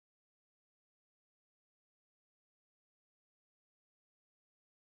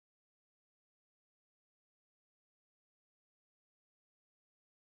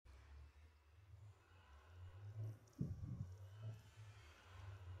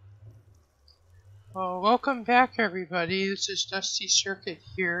Well, welcome back everybody. This is Dusty Circuit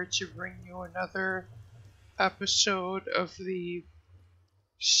here to bring you another episode of the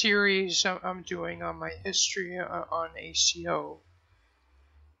series I'm doing on my history on ACO.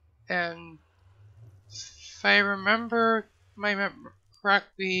 And if I remember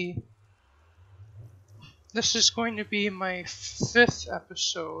correctly, this is going to be my 5th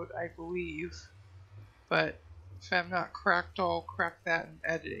episode, I believe. But if I'm not correct, I'll correct that in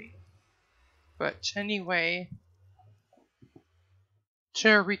editing. But anyway, to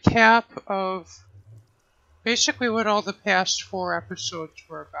recap of basically what all the past 4 episodes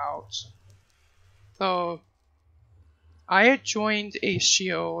were about. So, I had joined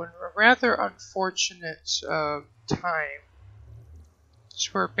ACO in a rather unfortunate time.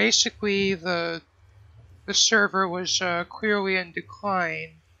 It's where basically the server was clearly in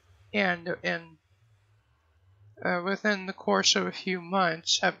decline, and within the course of a few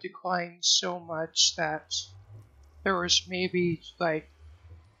months have declined so much that there was maybe like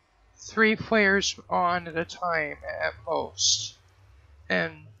 3 players on at a time at most,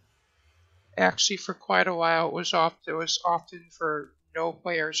 and actually for quite a while it was often for no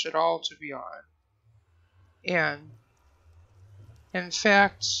players at all to be on. And in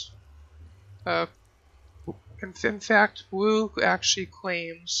fact, Blue actually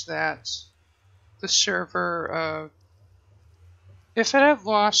claims that the server, if it had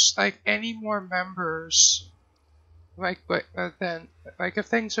lost like any more members, if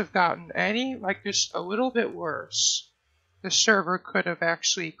things have gotten just a little bit worse, the server could have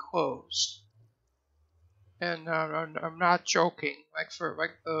actually closed. And I'm not joking.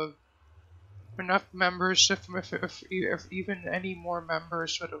 Enough members, if even any more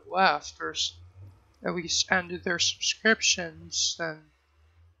members would have left or at least ended their subscriptions, then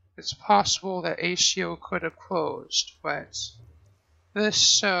it's possible that ACO could have closed. But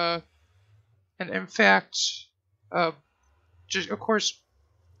this, and in fact, just of course,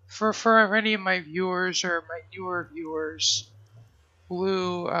 for any of my viewers or my newer viewers,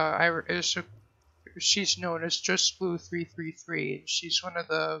 Blue, she's known as just Blue 333, and she's one of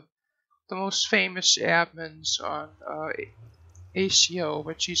the most famous admins on ACO,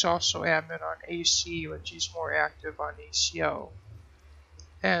 but she's also admin on AC, but she's more active on ACO.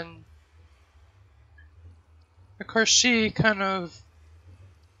 And of course, she kind of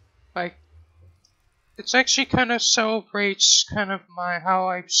it's actually kind of celebrates kind of how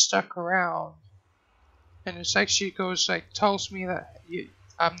I've stuck around, and it's actually tells me that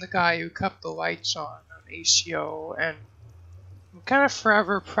I'm the guy who kept the lights on ACO, and I'm kind of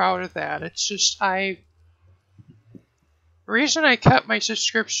forever proud of that. It's just the reason I kept my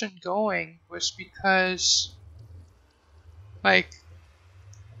subscription going was because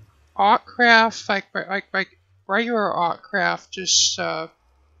Autcraft, regular Autcraft, just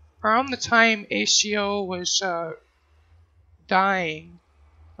around the time ACO was dying,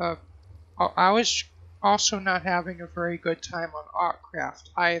 I was also not having a very good time on Autcraft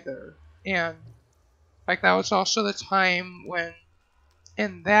either. And that was also the time when,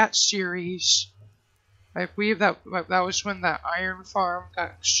 in that series, I believe that was when that iron farm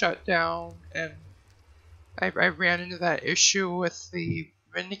got shut down, and I ran into that issue with the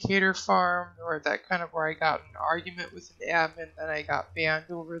Vindicator farm, where I got an argument with an admin, and I got banned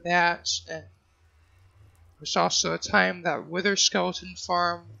over that. And it was also a time that Wither Skeleton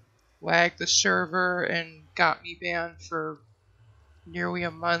farm lagged the server and got me banned for nearly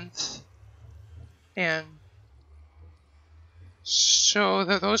a month. And so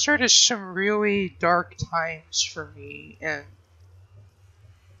those are just some really dark times for me, and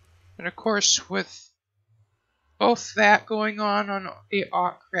of course with both that going on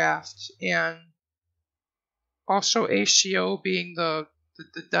Autcraft and also ACO being the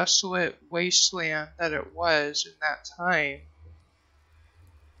desolate wasteland that it was in that time,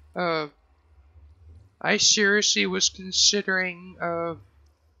 I seriously was considering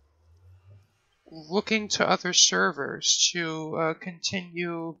looking to other servers to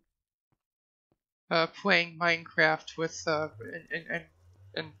continue playing Minecraft with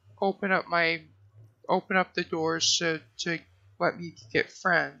and open up the doors to let me get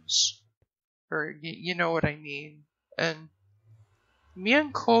friends, or you know what I mean. And me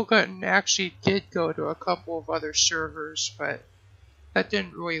and Colgutton actually did go to a couple of other servers, but that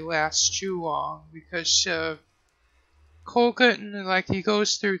didn't really last too long because Colgutton, he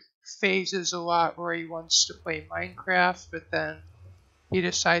goes through phases a lot where he wants to play Minecraft, but then he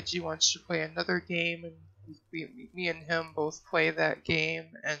decides he wants to play another game, and me and him both play that game,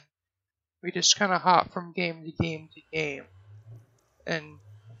 and we just kind of hop from game to game to game. And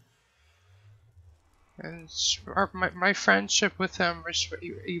And my friendship with him has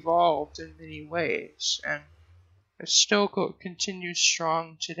evolved in many ways, and it still continues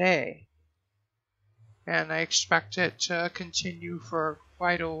strong today. And I expect it to continue for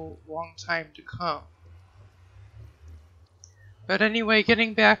quite a long time to come. But anyway,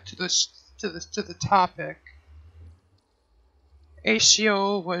 getting back to the topic,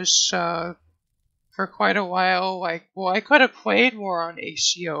 ACO was for quite a while like, well, I could have played more on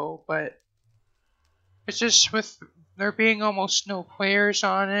ACO, but it's just with there being almost no players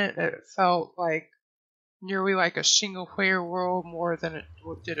on it, it felt like nearly like a single player world more than it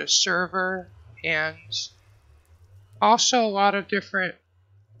did a server, and also a lot of different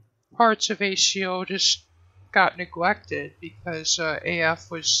parts of ACO just got neglected because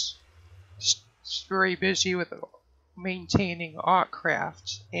AF was very busy with maintaining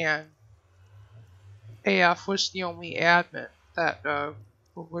Autcraft, and AF was the only admin that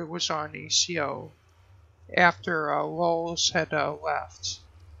was on ACO after Lulz had left.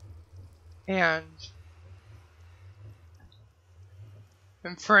 And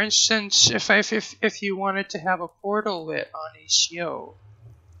for instance, if you wanted to have a portal lit on ACO,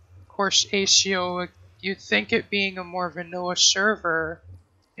 of course ACO, you'd think it being a more vanilla server,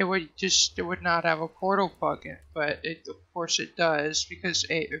 it would not have a portal plugin, but of course it does, because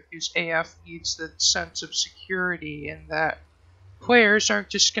AF needs the sense of security and that players aren't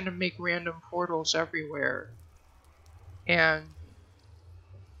just going to make random portals everywhere. And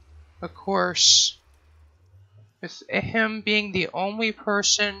of course, with him being the only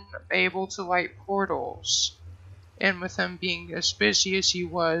person able to light portals, and with him being as busy as he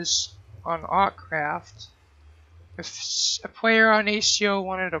was on Autcraft, if a player on ACO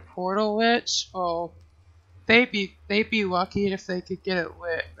wanted a portal lit, well, they'd be lucky if they could get it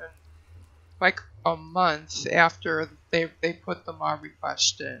lit in like a month after they put the mob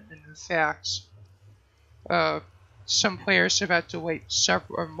request in. And in fact, some players have had to wait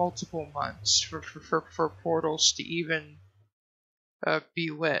several or multiple months for portals to even be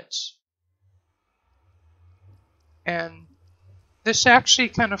lit. And this actually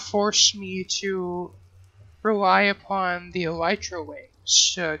kind of forced me to rely upon the elytra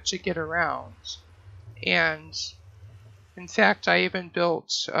wings to get around. And in fact, I even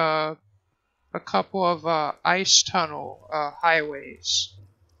built a couple of ice tunnel highways.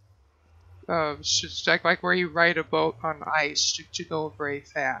 So it's like where you ride a boat on ice to go very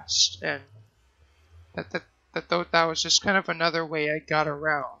fast, and that was just kind of another way I got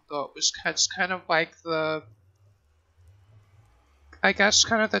around. Though it's kind of like I guess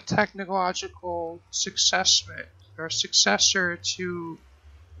kind of the technological successor to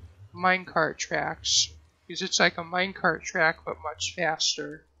minecart tracks, because it's like a minecart track but much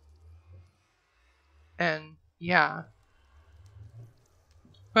faster. And yeah,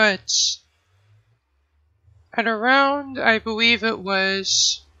 but at around, I believe it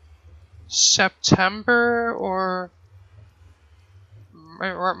was September, or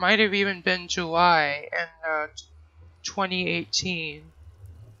it might have even been July in 2018,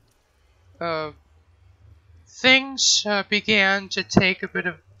 things began to take a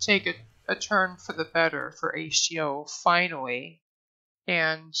turn for the better for ACO finally,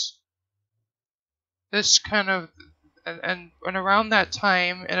 and this kind of and around that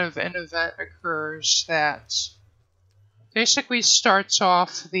time an event occurs that basically starts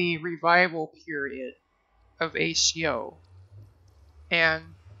off the revival period of ACO, and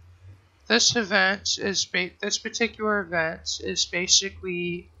this particular event is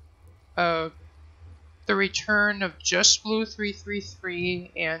basically the return of Just Blue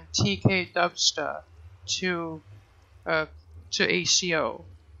 333 and TK Dubsta to ACO.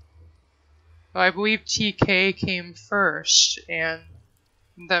 I believe TK came first, and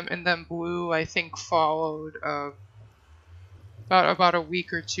then Blue, I think, followed about a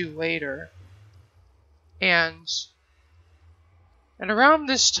week or two later. And around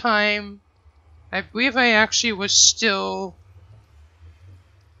this time, I believe I actually was still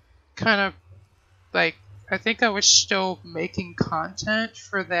kind of like, I think I was still making content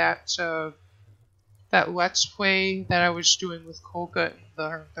for that Let's Play that I was doing with Kolga and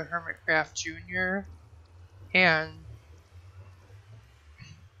the Hermitcraft Jr. And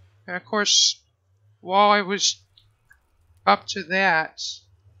of course, while I was up to that,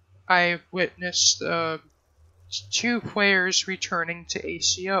 I witnessed two players returning to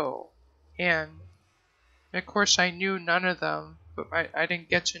ACO. And of course, I knew none of them, but I didn't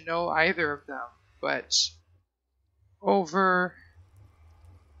get to know either of them. But over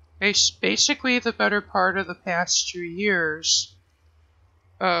basically the better part of the past 2 years,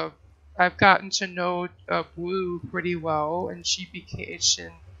 I've gotten to know Blue pretty well, and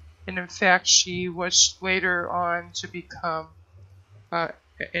And in fact, she was later on to become an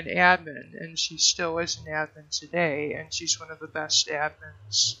admin, and she still is an admin today, and she's one of the best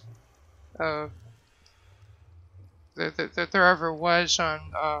admins that there ever was on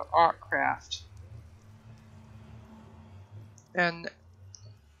Autcraft. And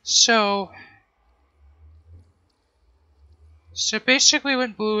so basically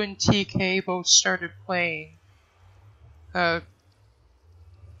when Blue and TK both started playing, I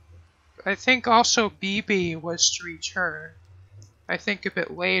think also BB was to return, I think a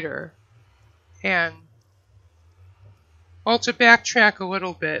bit later. And, well, to backtrack a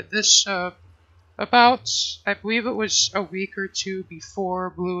little bit, this, about, I believe it was a week or two before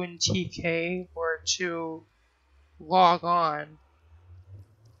Blue and TK were to log on,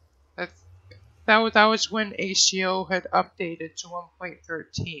 that was when ACO had updated to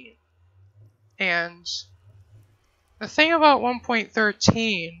 1.13. And the thing about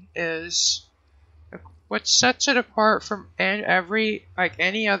 1.13 is what sets it apart from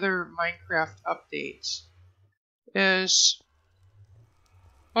any other Minecraft updates is,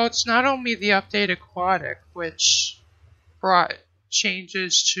 well, it's not only the update Aquatic, which brought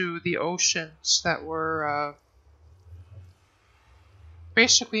changes to the oceans that were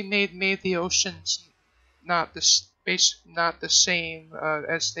basically made the oceans not the same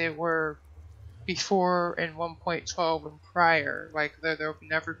as they were before in 1.12 and prior. Like they'll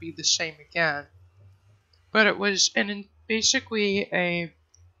never be the same again. But it was basically a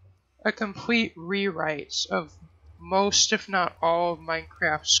complete rewrite of most, if not all, of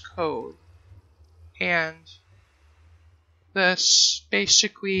Minecraft's code. And this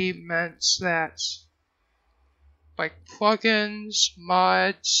basically meant that, like, plugins,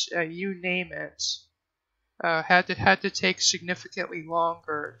 mods, you name it, had to take significantly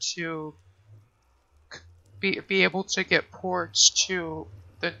longer to be able to get ports to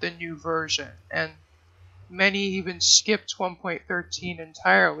the new version. And many even skipped 1.13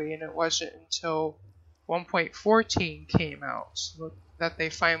 entirely, and it wasn't until 1.14 came out that they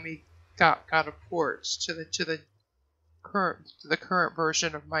finally got a port to the current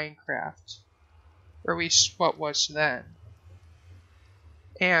version of Minecraft, or at least what was then.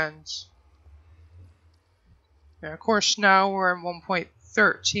 And of course now we're in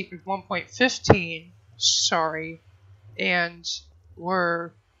 1.15, sorry, and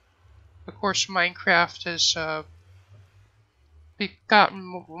of course Minecraft has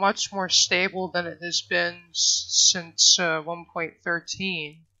gotten much more stable than it has been since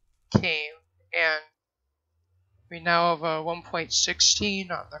 1.13 came, and we now have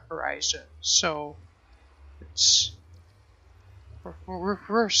 1.16 on the horizon. So it's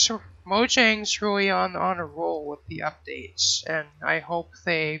Mojang's really on a roll with the updates, and I hope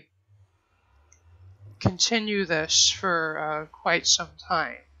they continue this for quite some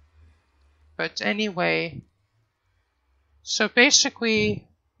time. But anyway, so basically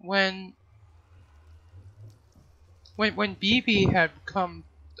when BB had come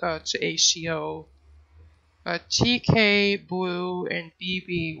to ACO, TK, Blue, and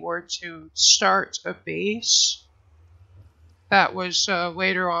BB were to start a base that was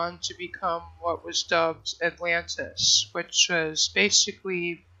later on to become what was dubbed Atlantis, which was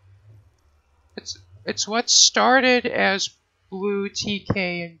basically, it's what started as Blue,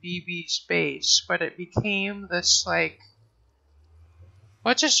 TK, and BB's base, but it became this, like,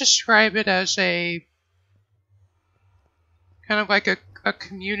 let's just describe it as a kind of like a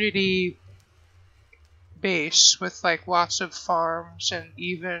community base with like lots of farms and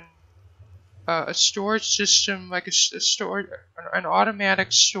even a storage system, like an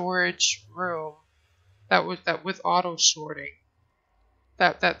automatic storage room that with auto sorting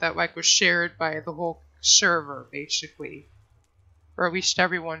that like was shared by the whole server basically, or at least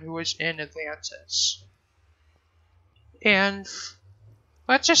everyone who was in Atlantis. And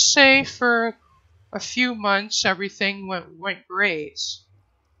let's just say for a few months everything went great,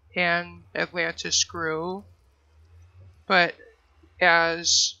 and Atlantis grew. But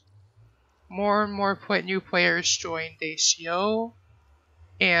as more and more new players joined ACO,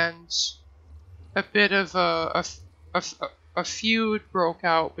 and a bit of a feud broke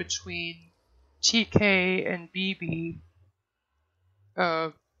out between TK and BB,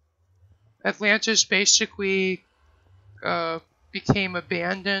 Atlantis basically became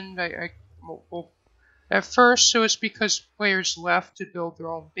abandoned. Well, at first it was because players left to build their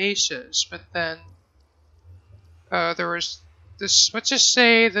own bases, but then there was this, let's just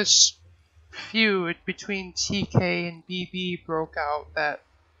say this feud between TK and BB broke out that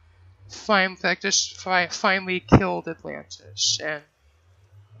finally killed Atlantis, and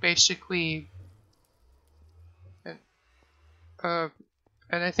basically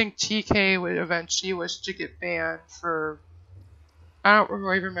And I think TK eventually was to get banned for, I don't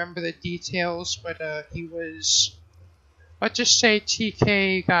really remember the details, but he was, let's just say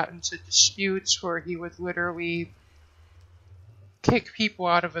TK got into disputes where he would literally kick people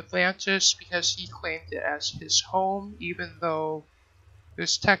out of Atlantis because he claimed it as his home, even though it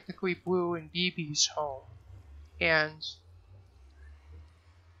was technically Blue and BB's home. And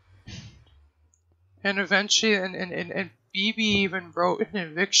eventually, and BB even wrote an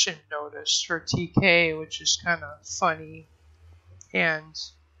eviction notice for TK, which is kind of funny. And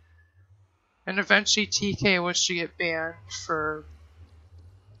eventually TK was to get banned for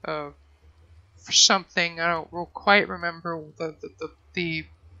something. I don't quite remember the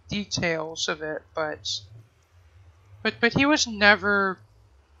details of it, but he was never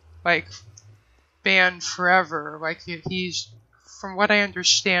like banned forever. Like he's, from what I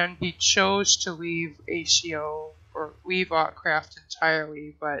understand, he chose to leave ACO or leave Autcraft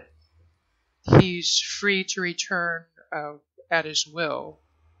entirely, but he's free to return at his will.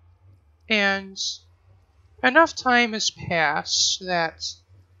 And enough time has passed that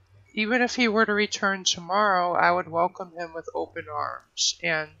even if he were to return tomorrow, I would welcome him with open arms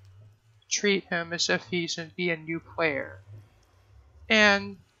and treat him as if he's be a new player.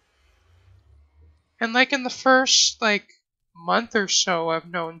 And like in the first like month or so I've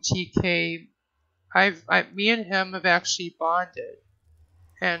known TK, me and him have actually bonded.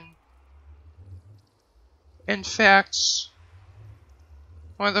 And in fact,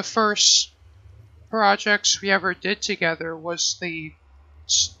 one of the first projects we ever did together was the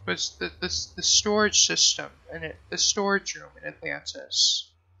storage system and the storage room in Atlantis.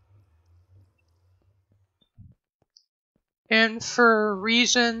 And for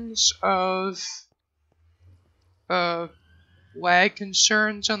reasons of lag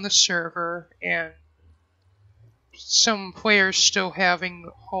concerns on the server and some players still having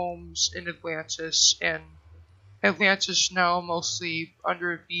homes in Atlantis, and Atlantis now mostly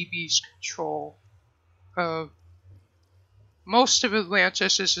under BB's control, most of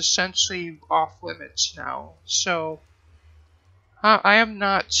Atlantis is essentially off limits now. So I am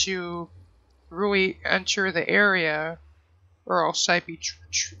not to really enter the area, or else I'd be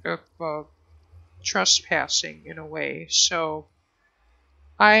trespassing in a way. So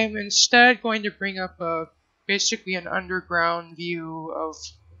I'm instead going to bring up basically an underground view of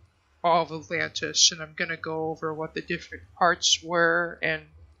all of Atlantis, and I'm going to go over what the different parts were and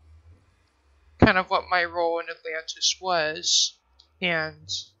kind of what my role in Atlantis was, and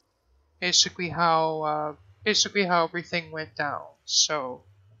basically how everything went down. So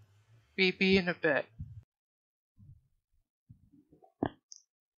be in a bit.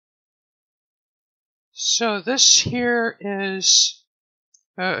 So this here is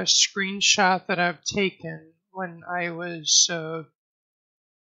a screenshot that I've taken when I was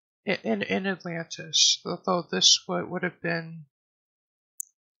in Atlantis. Although this would have been,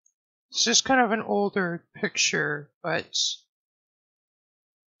 this is kind of an older picture, but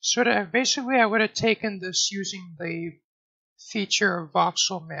sort of basically I would have taken this using the feature of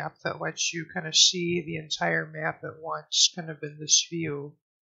voxel map that lets you kind of see the entire map at once, kind of in this view.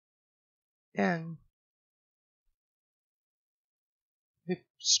 And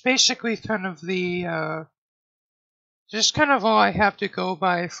it's basically kind of the just kind of all I have to go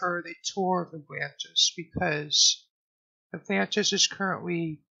by for the tour of Atlantis, because Atlantis is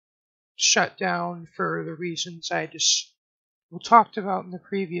currently shut down for the reasons I just talked about in the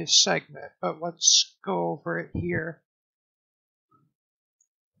previous segment, but let's go over it here.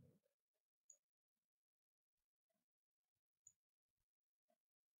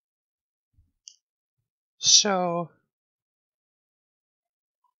 So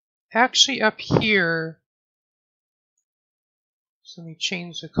actually up here, so let me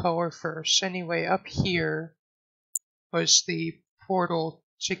change the color first. Anyway, up here was the portal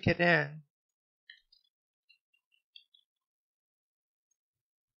to get in.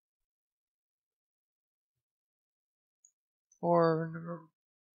 Or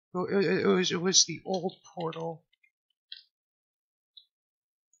it was the old portal.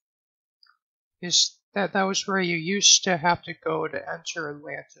 That was where you used to have to go to enter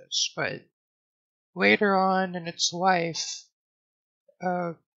Atlantis, but later on in its life,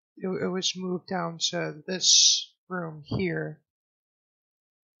 it was moved down to this room here.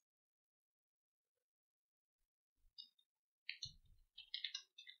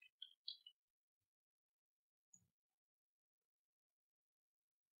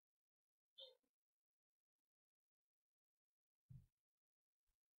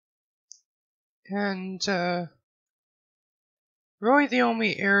 And really the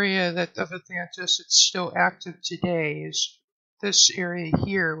only area of Atlantis that's still active today is this area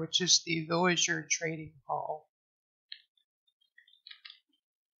here, which is the villager trading hall.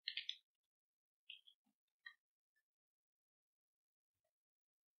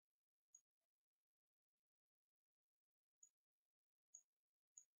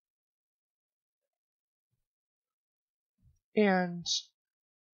 And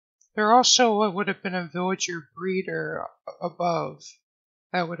there also would have been a villager breeder above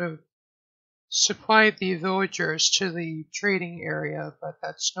that would have supplied the villagers to the trading area, but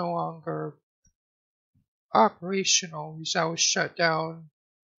that's no longer operational because that was shut down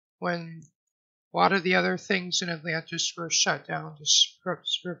when a lot of the other things in Atlantis were shut down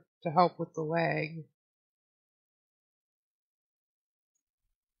to help with the lag.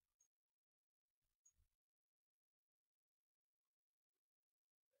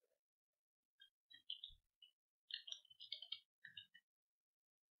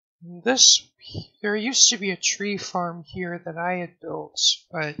 There used to be a tree farm here that I had built,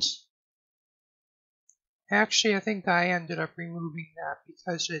 but actually I think I ended up removing that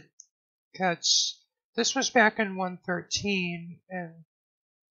because this was back in 1.13, and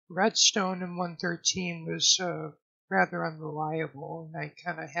redstone in 1.13 was rather unreliable, and I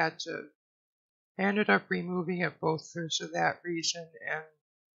kind of ended up removing it both for that reason and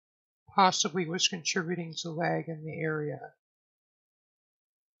possibly was contributing to lag in the area.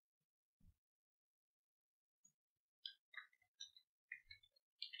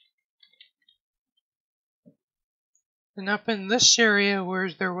 And up in this area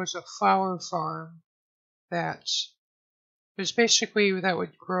where there was a flower farm that was basically that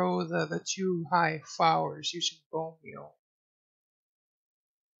would grow the 2 high flowers using bone meal.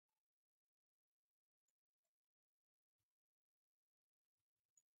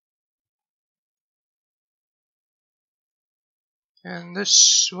 And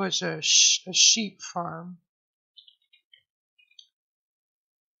this was a sheep farm.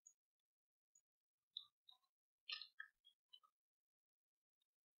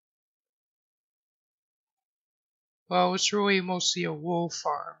 Well, it was really mostly a wool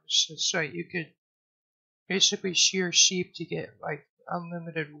farm, so you could basically shear sheep to get like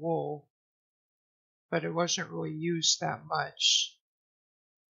unlimited wool, but it wasn't really used that much.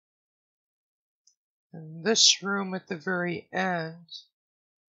 And this room at the very end,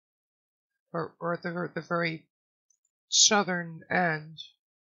 or the very southern end,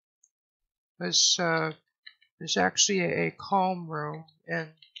 was actually a calm room, and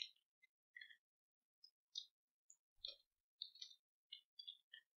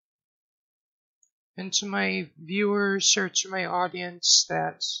to my viewers or to my audience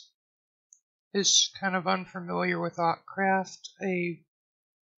that is kind of unfamiliar with Autcraft,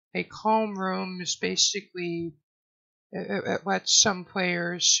 a calm room is basically it lets some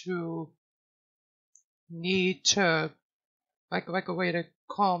players who need to like a way to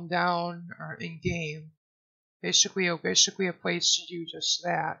calm down or in game, basically a place to do just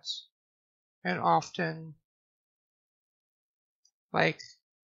that. And often, like,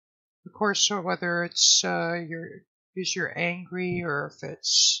 of course, so whether it's you're angry or if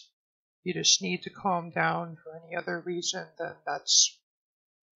it's you just need to calm down for any other reason, then that's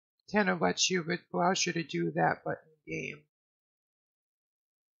kind of allows you to do that, but in game.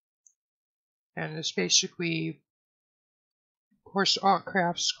 And it's basically, of course,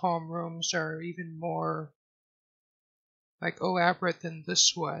 Autcraft's calm rooms are even more like elaborate than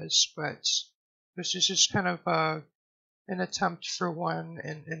this was, but this is just kind of an attempt for one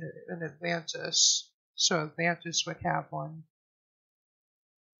in Atlantis, so Atlantis would have one.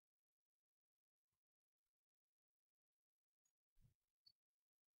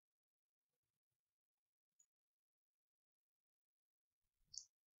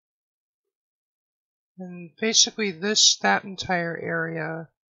 And basically that entire area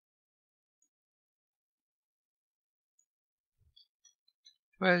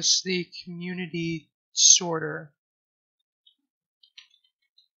was the community sorter.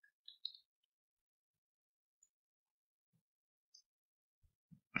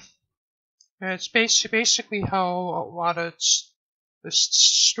 And it's basically how a lot of the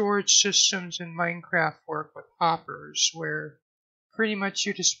storage systems in Minecraft work with hoppers, where pretty much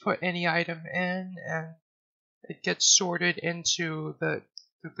you just put any item in and it gets sorted into the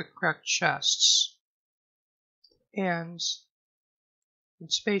correct chests. And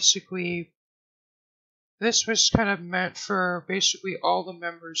it's basically, this was kind of meant for basically all the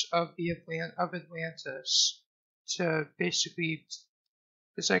members of Atlantis to basically,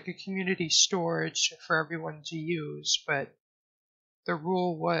 it's like a community storage for everyone to use, but the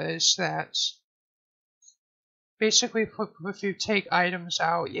rule was that basically if you take items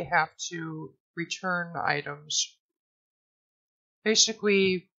out, you have to return items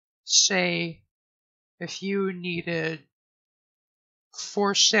basically say if you needed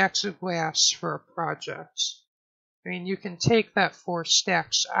 4 stacks of glass for a project. I mean, you can take that 4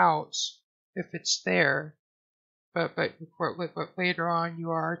 stacks out if it's there, but later on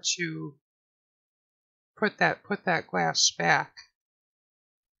you are to put that glass back.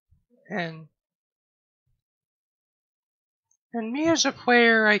 And me as a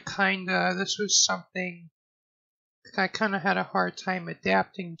player, this was something I kinda had a hard time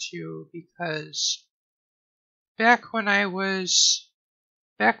adapting to, because back when I had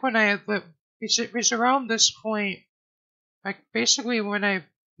lived, it was around this point, like basically when I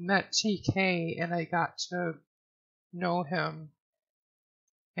met TK and I got to know him,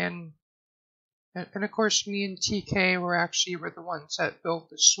 and of course me and TK were the ones that built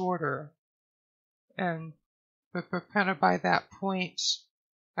the sorter, and but kind of by that point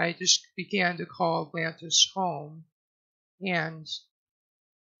I just began to call Atlantis home, and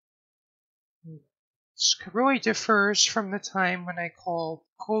it really differs from the time when I called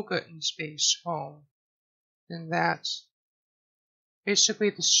Colgutton's base home, in that basically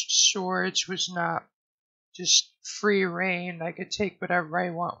the storage was not just free reign. I could take whatever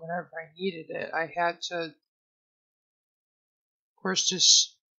I want whenever I needed it. I had to, of course,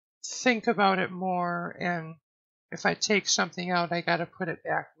 just think about it more, and if I take something out, I gotta put it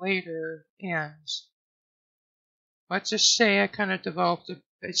back later. And let's just say I kind of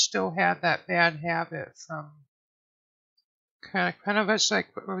I still had that bad habit from kind of as like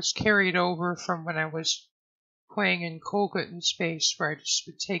it was carried over from when I was playing in Colgutton space, where I just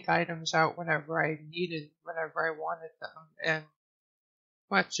would take items out whenever I wanted them. And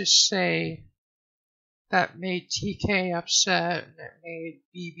let's just say that made TK upset, and it made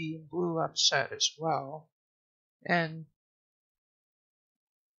BB and Blue upset as well. And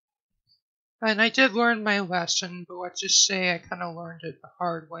I did learn my lesson, but let's just say I kind of learned it the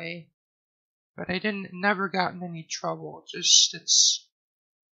hard way. But I never got in any trouble. It's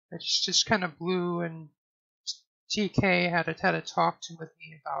just kind of Blue and TK had to talk with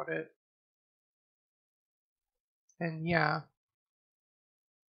me about it. And yeah.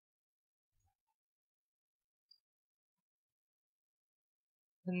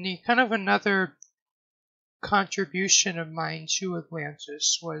 And the kind of another contribution of mine to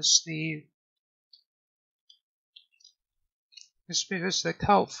Atlantis was the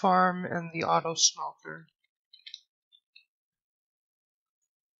kelp farm and the auto smelter.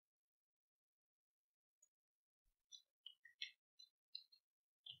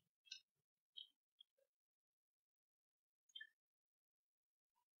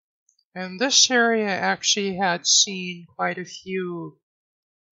 And this area actually had seen quite a few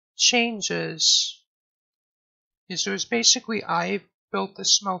changes. So it was basically I built the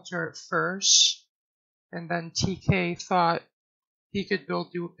smelter at first, and then TK thought he could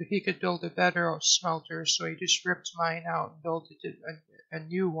build a better smelter, so he just ripped mine out and built a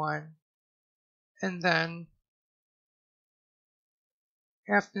new one. And then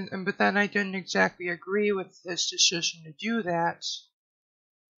but then I didn't exactly agree with his decision to do that,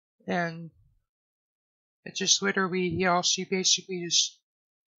 and it just literally he basically just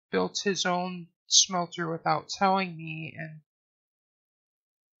built his own smelter without telling me, and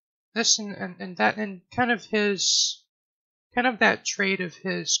this and that, and kind of that trait of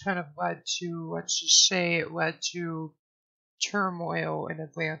his kind of led to, let's just say it led to turmoil in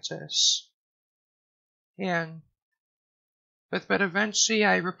Atlantis. And but eventually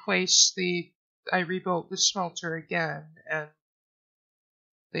I rebuilt the smelter again, and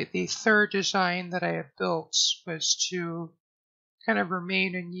the third design that I had built was to kind of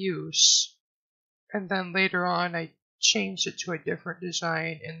remain in use, and then later on I changed it to a different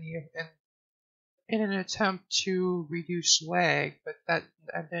design in an attempt to reduce lag, but that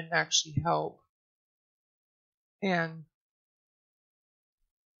didn't actually help. And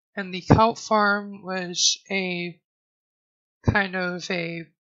the kelp farm was a kind of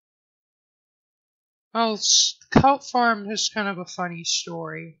kelp farm is kind of a funny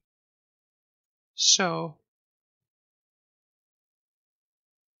story. So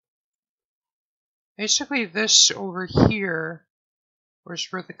basically this over here was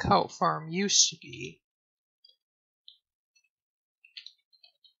where the kelp farm used to be.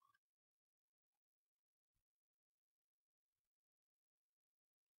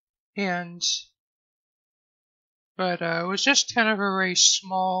 But it was just kind of a very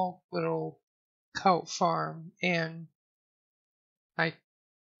small little kelp farm, and I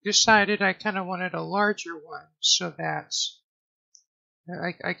decided I kind of wanted a larger one so that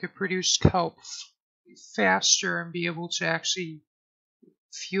I could produce kelp faster and be able to actually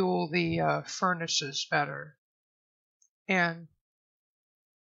fuel the furnaces better. And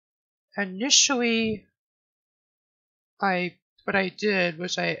initially, what I did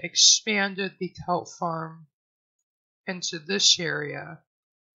was I expanded the kelp farm into this area.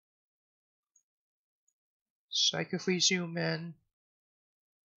 So like if we zoom in,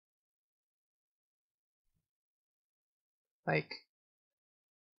 like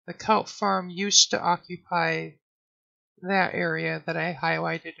the kelp farm used to occupy that area that I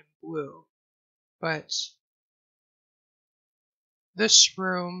highlighted in blue, but this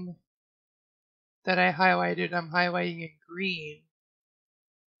room that I'm highlighting in green,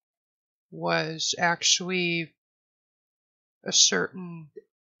 was actually a certain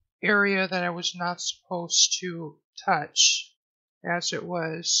area that I was not supposed to touch, as it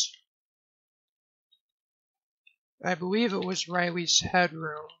was, I believe it was Riley's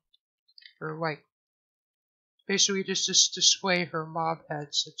headroom, or like basically just display her mob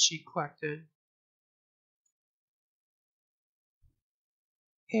heads that she collected.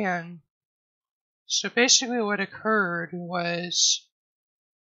 And so basically what occurred was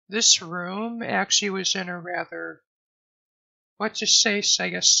this room actually was in a rather, let's just say, I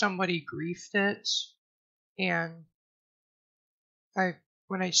guess somebody griefed it, and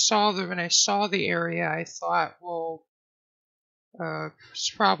when I saw the area, I thought, well, it's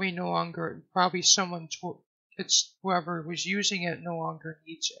probably no longer, probably it's whoever was using it no longer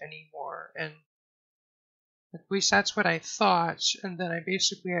needs it anymore, and at least that's what I thought. And then I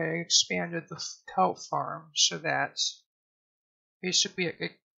expanded the kelp farm so that basically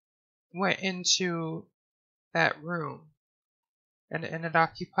it went into that room, and it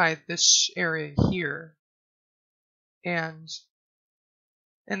occupied this area here, and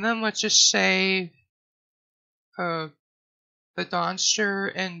then let's just say the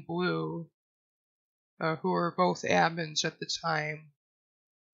Dawnster and Blue, who were both admins at the time,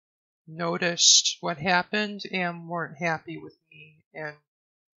 noticed what happened and weren't happy with me. And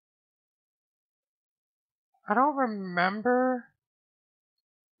I don't remember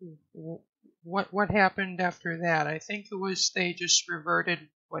what happened after that. I think it was they just reverted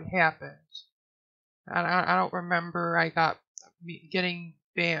what happened. I don't remember I got getting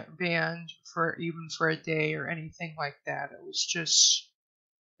banned for a day or anything like that. It was just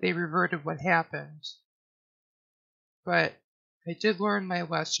they reverted what happened. But I did learn my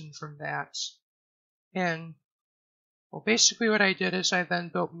lesson from that. And well, basically what I did is I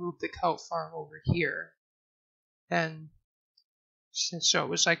then moved the kelp farm over here. And so it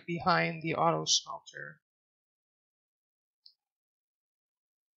was like behind the auto smelter.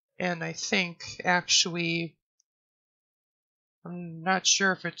 And I think actually, I'm not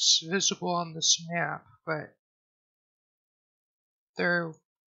sure if it's visible on this map, but there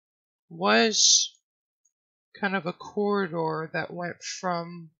was kind of a corridor that went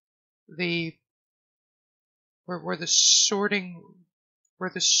from the where the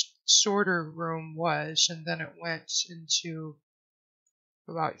sorter room was, and then it went into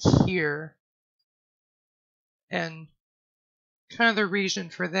about here. And kind of the reason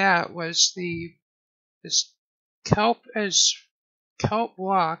for that was this kelp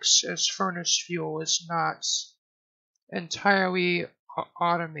blocks as furnace fuel is not entirely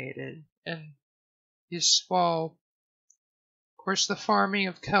automated, and well, of course, the farming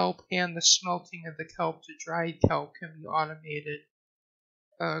of kelp and the smelting of the kelp to dried kelp can be automated.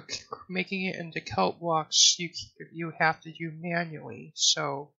 Making it into kelp blocks you have to do manually.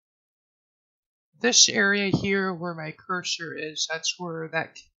 So this area here where my cursor is, that's where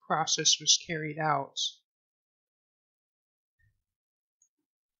that process was carried out.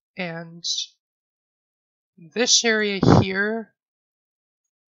 And this area here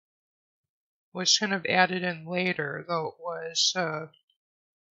was kind of added in later, though it was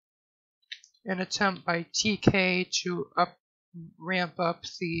an attempt by TK to ramp up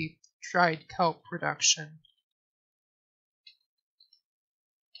the dried kelp production.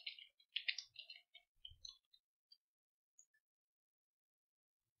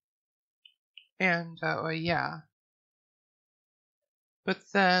 And yeah. But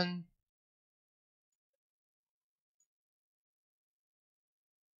then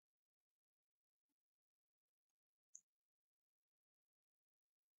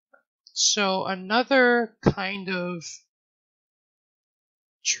so another kind of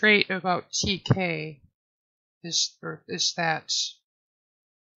trait about TK is that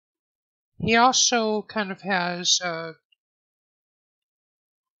he also kind of has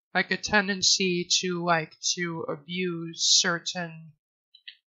like a tendency to abuse certain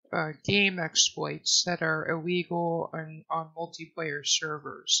game exploits that are illegal on multiplayer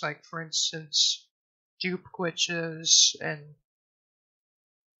servers, like for instance dupe glitches and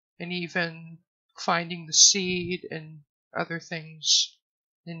even finding the seed and other things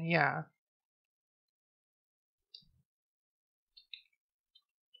And yeah.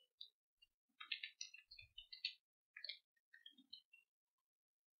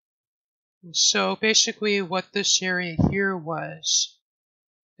 And so basically what this area here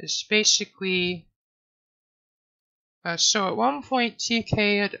is basically, so at one point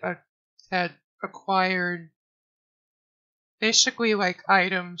TK had acquired basically like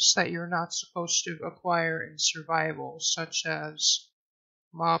items that you're not supposed to acquire in survival, such as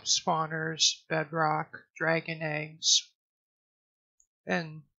mob spawners, bedrock, dragon eggs,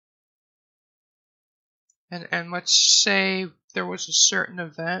 and let's say there was a certain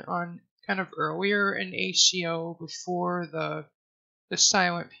event on kind of earlier in ACO before the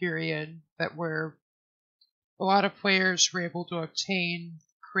silent period that where a lot of players were able to obtain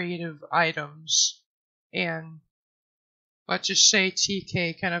creative items, and let's just say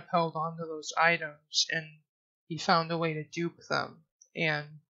TK kind of held on to those items and he found a way to dupe them, and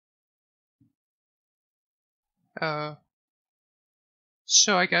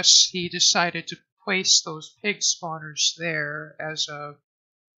so I guess he decided to place those pig spawners there as a,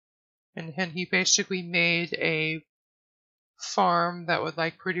 and he basically made a farm that would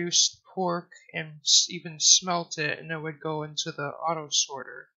like produce pork and even smelt it, and it would go into the auto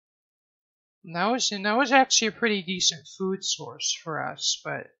sorter. And that was actually a pretty decent food source for us,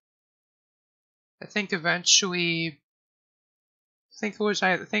 but I think eventually, I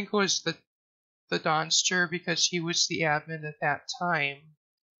think it was the Donster because he was the admin at that time,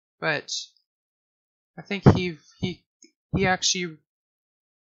 but I think he actually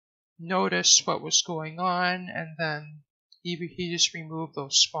noticed what was going on, and then he just removed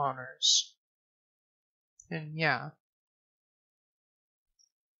those spawners. And yeah.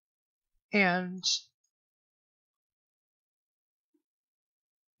 And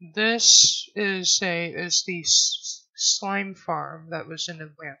this is the slime farm that was in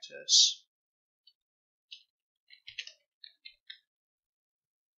Atlantis.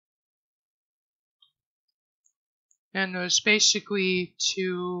 And it was basically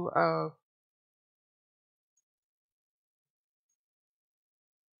to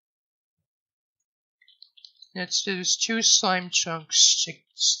there's two slime chunks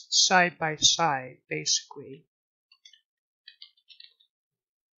side by side, basically.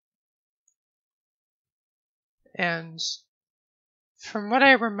 And from what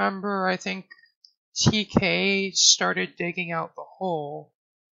I remember, I think TK started digging out the hole,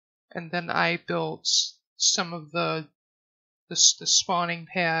 and then I built some of the spawning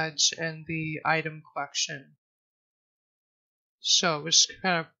pads and the item collection. So it was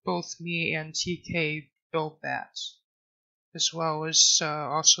kind of both me and TK built that, as well as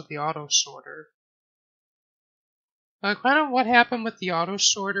also the auto sorter. Kind of what happened with the auto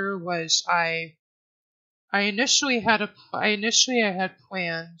sorter was I initially had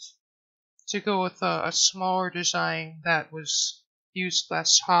planned to go with a smaller design that was used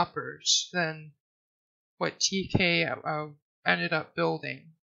less hoppers than what TK ended up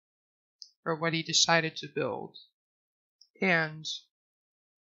building, or what he decided to build. And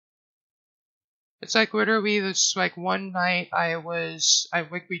it's like literally this, like one night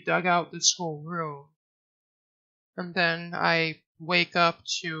we dug out this whole room, and then I wake up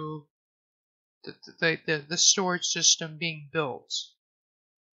to the storage system being built.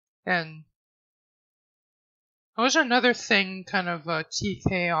 And that was another thing kind of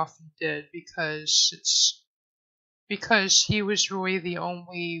TK often did, because he was really the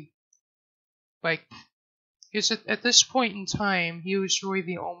only, like, because at this point in time he was really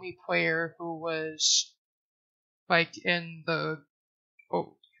the only player who was like in the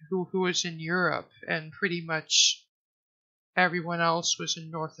who was in Europe, and pretty much everyone else was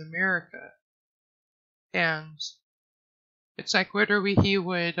in North America. And it's like literally he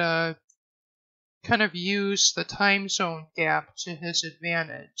would kind of use the time zone gap to his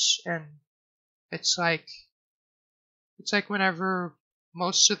advantage, and it's like whenever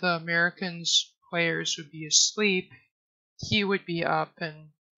most of the Americans players would be asleep, he would be up, and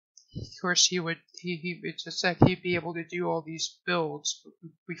of course it's just like he'd be able to do all these builds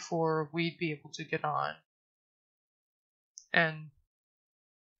before we'd be able to get on. And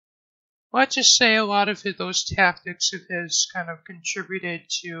let's just say a lot of those tactics of his kind of contributed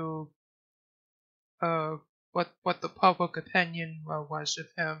to what the public opinion was of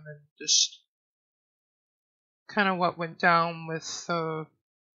him, and just kind of what went down with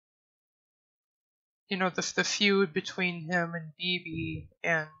the feud between him and BB,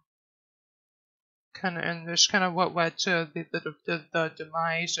 and there's kind of what led to the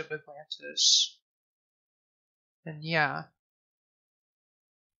demise of Atlantis. And yeah.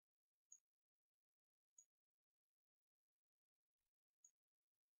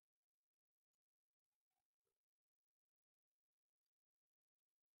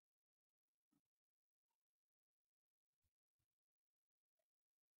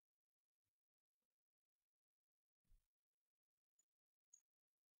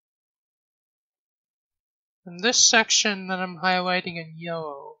 And this section that I'm highlighting in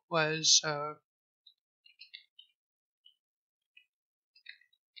yellow was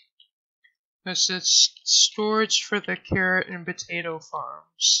it's storage for the carrot and potato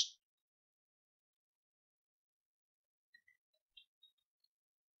farms.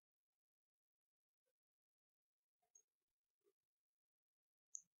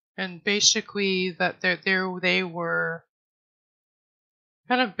 And basically that they were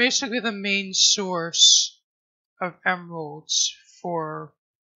kind of basically the main source of emeralds for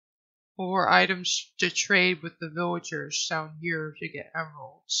items to trade with the villagers down here to get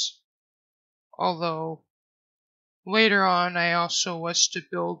emeralds. Although later on I also was to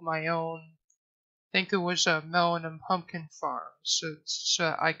build my own, I think it was a melon and pumpkin farm,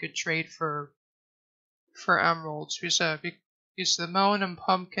 so I could trade for emeralds, because the melon and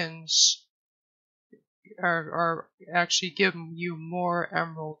pumpkins are actually giving you more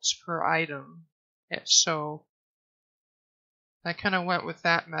emeralds per item. And so I kind of went with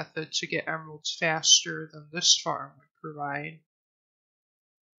that method to get emeralds faster than this farm would provide.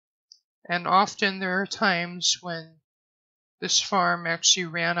 And often there are times when this farm actually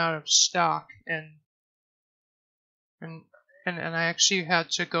ran out of stock, and I actually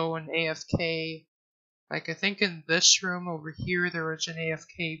had to go and AFK. Like, I think in this room over here there was an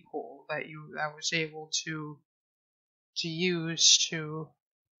AFK pool that I was able to use to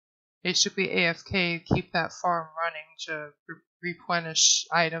basically AFK, keep that farm running to replenish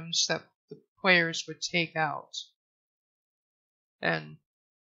items that the players would take out. And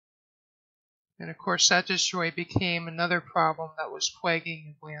of course that destroy became another problem that was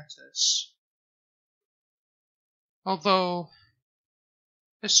plaguing Atlantis. Although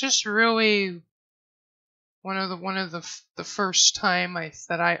this is really one of the first time I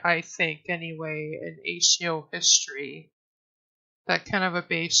think anyway in ACO history that kind of a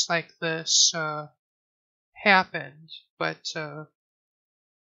base like this happened. But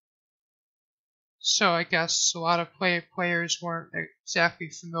so I guess a lot of players weren't exactly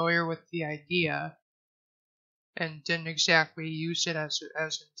familiar with the idea and didn't exactly use it as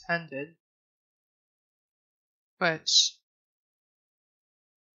intended. But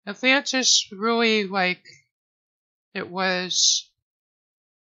Atlantis really, like, it was,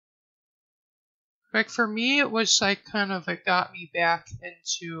 like, for me it was like kind of, it got me back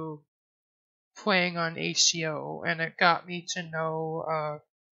into playing on ACO, and it got me to know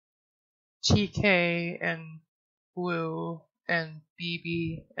TK and Blue and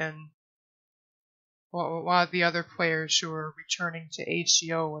BB and a lot of the other players who were returning to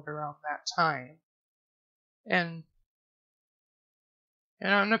ACO at around that time. And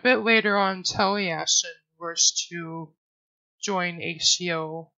a bit later on, Taliesin was to join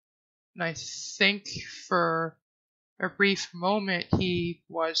ACO, and I think for a brief moment he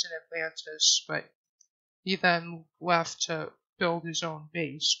was in Atlantis, but he then left to build his own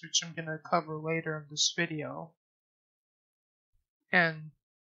base, which I'm going to cover later in this video. And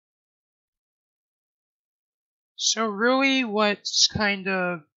so really what's kind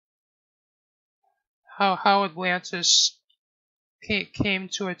of how Atlantis came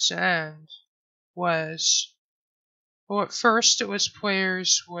to its end was, well, at first it was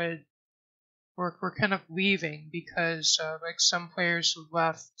players were kind of leaving because like some players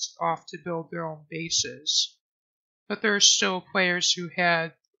left off to build their own bases, but there are still players who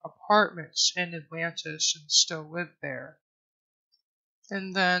had apartments in Atlantis and still lived there.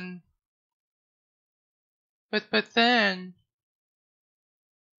 And then, but then,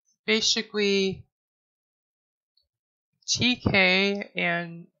 basically, TK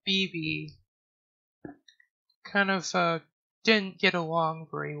and BB kind of didn't get along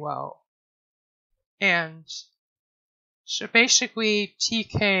very well. And so basically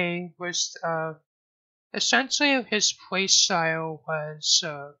TK was essentially his playstyle was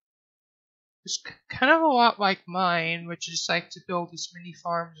kind of a lot like mine, which is like to build as many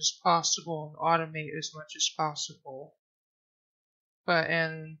farms as possible and automate as much as possible. But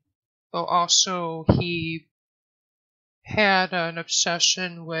also he had an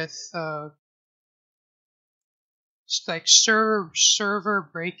obsession with like server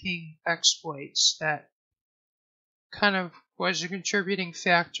breaking exploits that kind of was a contributing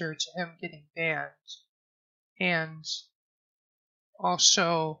factor to him getting banned. And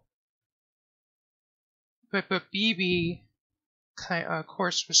also, but BB of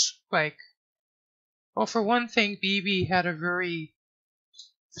course was like, well, for one thing, BB had a very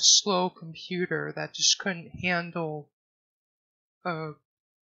slow computer that just couldn't handle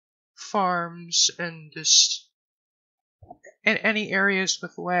farms, and just in any areas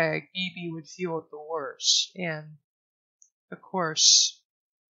with lag, BB would feel it the worst. And of course,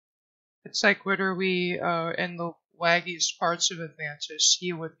 it's like literally in the laggiest parts of Atlantis,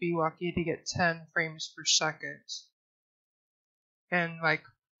 he would be lucky to get 10 frames per second. And like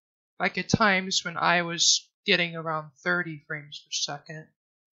at times when I was getting around 30 frames per second.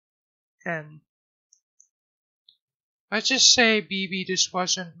 And let's just say BB just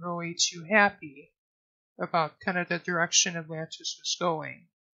wasn't really too happy about kind of the direction Atlantis was going.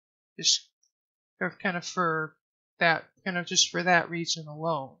 Just kind of for that, kind of just for that reason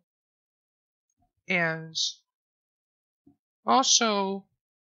alone. And also,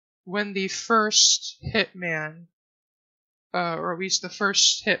 when the first Hitman, or at least the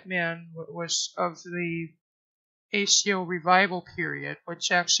first Hitman was of the ACO revival period,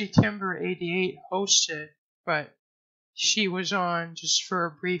 which actually Timber88 hosted, but she was on just for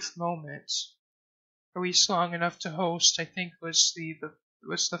a brief moment, at least long enough to host. I think was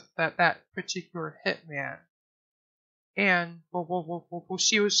that particular Hitman, and well,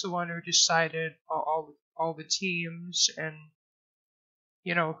 she was the one who decided all the teams and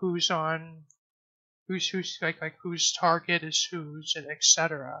who's on, who's like whose target is whose, and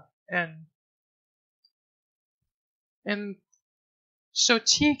etc. And so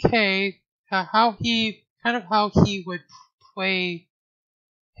TK, how he would play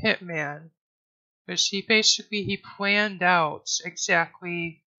Hitman was he planned out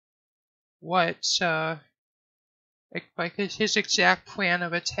exactly what like his exact plan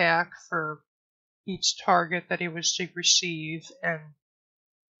of attack for each target that he was to receive, and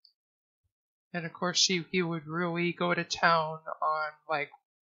of course he would really go to town on like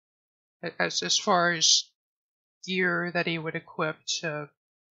as far as gear that he would equip to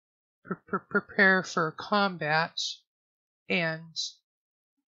prepare for combat. And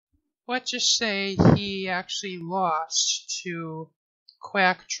let's just say he actually lost to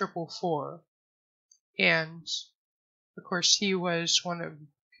Quack 444, and of course he was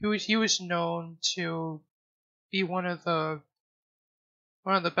known to be one of the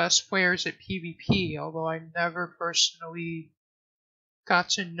best players at PvP, although I never personally got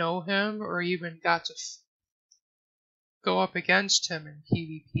to know him or even got to go up against him in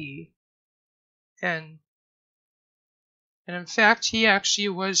PvP. And in fact, he actually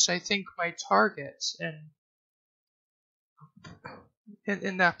was, I think, my target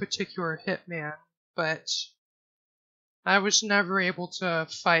in that particular Hitman, but I was never able to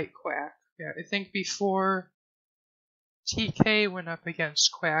fight Quack. Yeah, I think before TK went up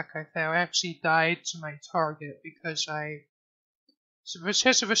against Quack, I actually died to my target because it was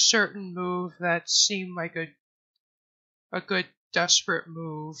because of a certain move that seemed like a good desperate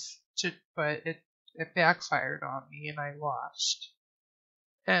move, but it backfired on me and I lost.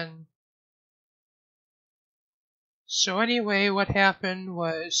 And so anyway, what happened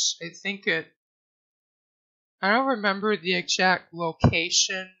was, I don't remember the exact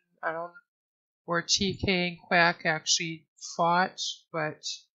location, where TK and Quack actually fought,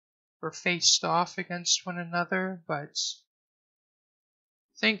 or faced off against one another, but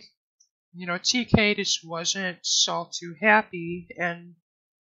I think, TK just wasn't all too happy, and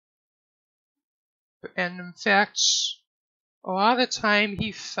in fact, a lot of the time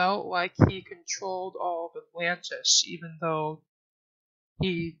he felt like he controlled all of Atlantis, even though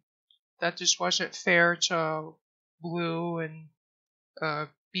that just wasn't fair to Blue and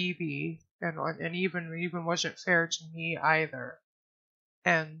BB, and even wasn't fair to me either.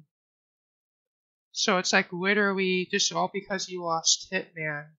 And so it's like literally just all because he lost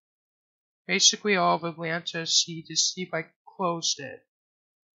Hitman. Basically all of Atlantis, he like closed it.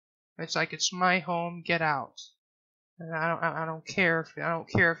 It's like, it's my home, get out. And I don't care if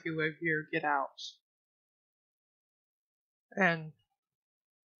you live here, get out. And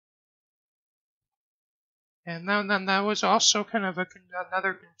then that was also kind of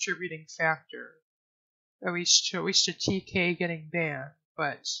another contributing factor, at least to TK getting banned.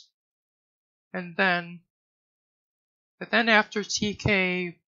 But then after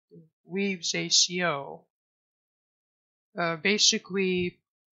TK leaves ACO, basically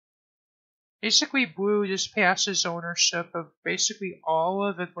Blue just passes ownership of basically all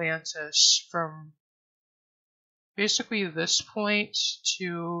of Atlantis from basically this point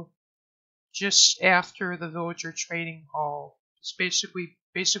to just after the Villager Trading Hall. It's basically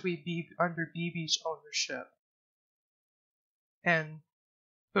under BB's ownership.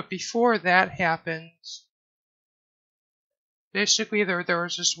 But before that happened, basically there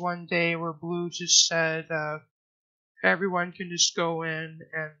was this one day where Blue just said everyone can just go in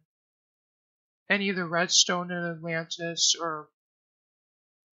and any of the redstone in Atlantis, or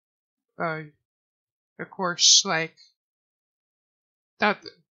of course, like that.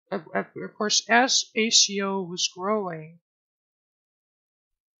 Of course, as ACO was growing,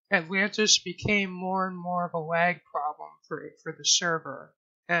 Atlantis became more and more of a lag problem for the server.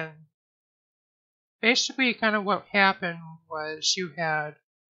 And basically kind of what happened was you had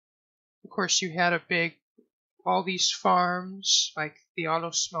all these farms, like the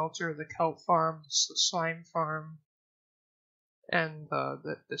auto smelter, the kelp farms, the slime farm, and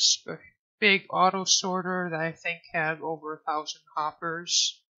this big auto sorter that I think had over 1,000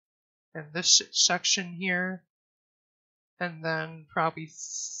 hoppers in this section here, and then probably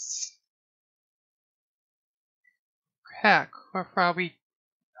probably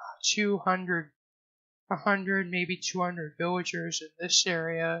 200, 100, maybe 200 villagers in this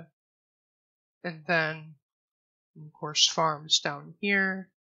area, and then of course farms down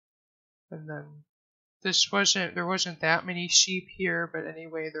here, and then there wasn't that many sheep here, but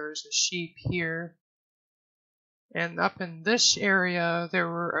anyway, there's a sheep here. And up in this area, there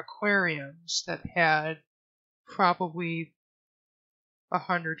were aquariums that had probably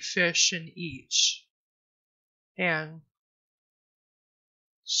 100 fish in each. And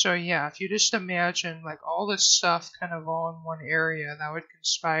so yeah, if you just imagine like all this stuff kind of all in one area, that would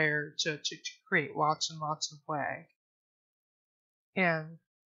conspire to create lots and lots of lag. And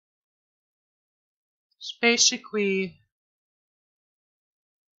it's basically,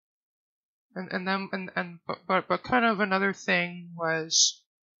 but kind of another thing was,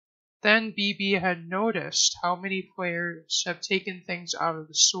 then BB had noticed how many players have taken things out of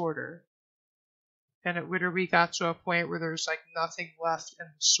the sorter, and it literally got to a point where there's like nothing left in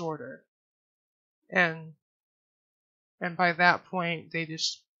the sorter, and by that point they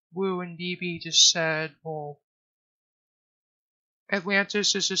just, Woo and BB just said, well,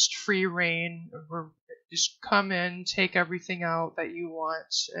 Atlantis is just free reign. Just come in, take everything out that you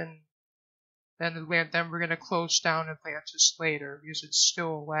want, and then we're going to close down Atlantis later because it's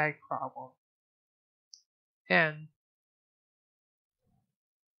still a lag problem. And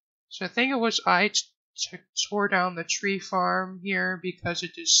so I think it was I tore down the tree farm here because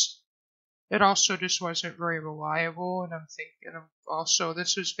it also just wasn't very reliable. And I'm thinking also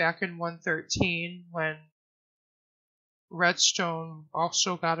this was back in 1.13 when Redstone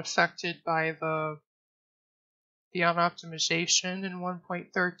also got affected by the unoptimization in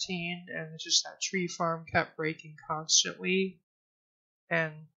 1.13, and it's just that tree farm kept breaking constantly.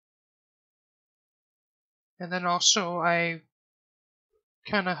 And then also I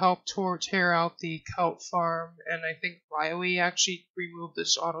kind of helped tear out the kelp farm, and I think Riley actually removed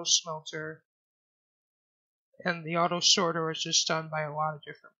this auto smelter, and the auto sorter was just done by a lot of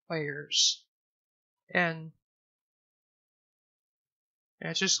different players. And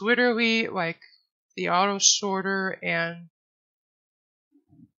it's just literally like the auto sorter and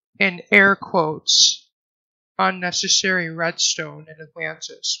in air quotes unnecessary redstone in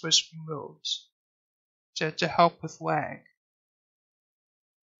Atlantis was removed to help with lag.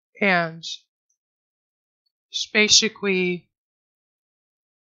 And it's basically,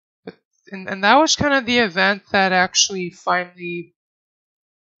 and that was kind of the event that actually finally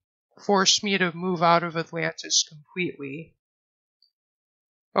forced me to move out of Atlantis completely.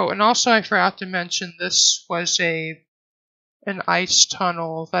 Oh, and also I forgot to mention this was an ice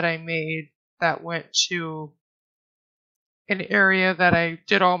tunnel that I made that went to an area that I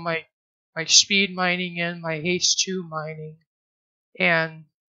did all my speed mining in, my haste 2 mining, and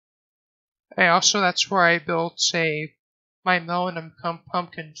that's where I built my melon and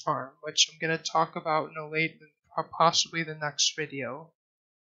pumpkin farm, which I'm going to talk about in possibly the next video.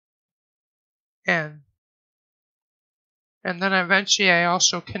 And then eventually I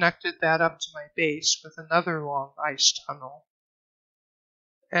also connected that up to my base with another long ice tunnel.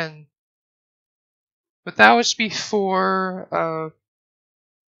 But that was before,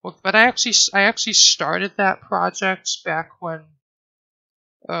 but I actually started that project back when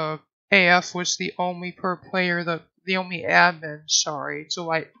AF was the only the only admin, to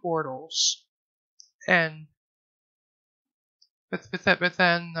light portals. And but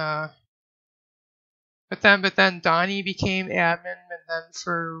then Donnie became admin, and then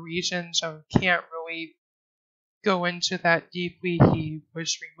for reasons I can't really go into that deeply, he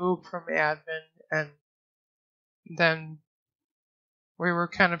was removed from admin, and then we were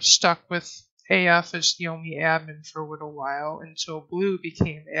kind of stuck with AF as the only admin for a little while until Blue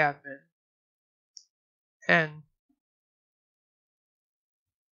became admin. And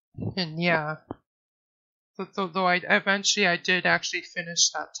yeah, though I did actually finish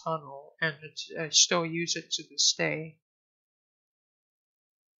that tunnel, and I still use it to this day.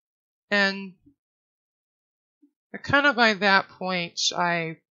 And kind of by that point,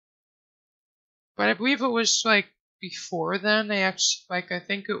 but I believe it was like before then. I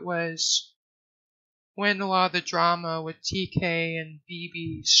think it was when a lot of the drama with TK and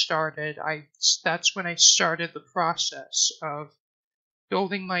BB started, that's when I started the process of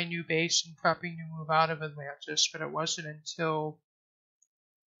building my new base and prepping to move out of Atlantis, but it wasn't until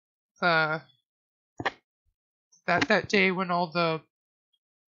that day when all the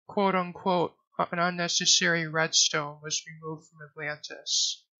quote-unquote unnecessary redstone was removed from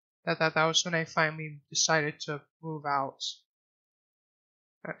Atlantis that was when I finally decided to move out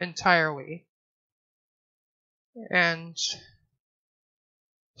entirely. And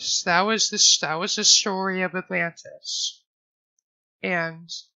that was the story of Atlantis. And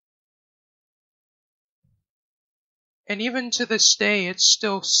even to this day, it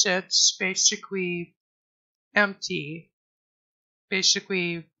still sits basically empty,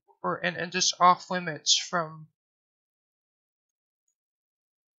 basically, and just off limits from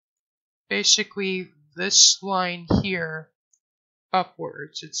basically this line here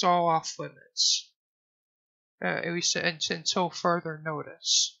upwards. It's all off limits, at least until further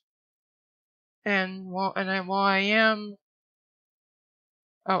notice. And while I am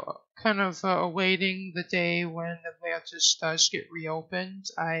kind of awaiting the day when Atlantis does get reopened,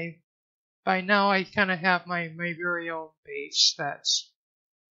 by now I kind of have my very own base that's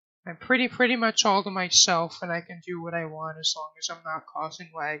I'm pretty much all to myself, and I can do what I want as long as I'm not causing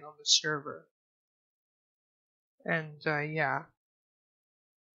lag on the server. And yeah.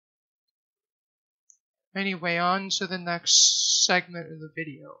 Anyway, on to the next segment of the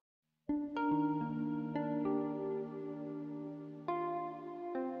video.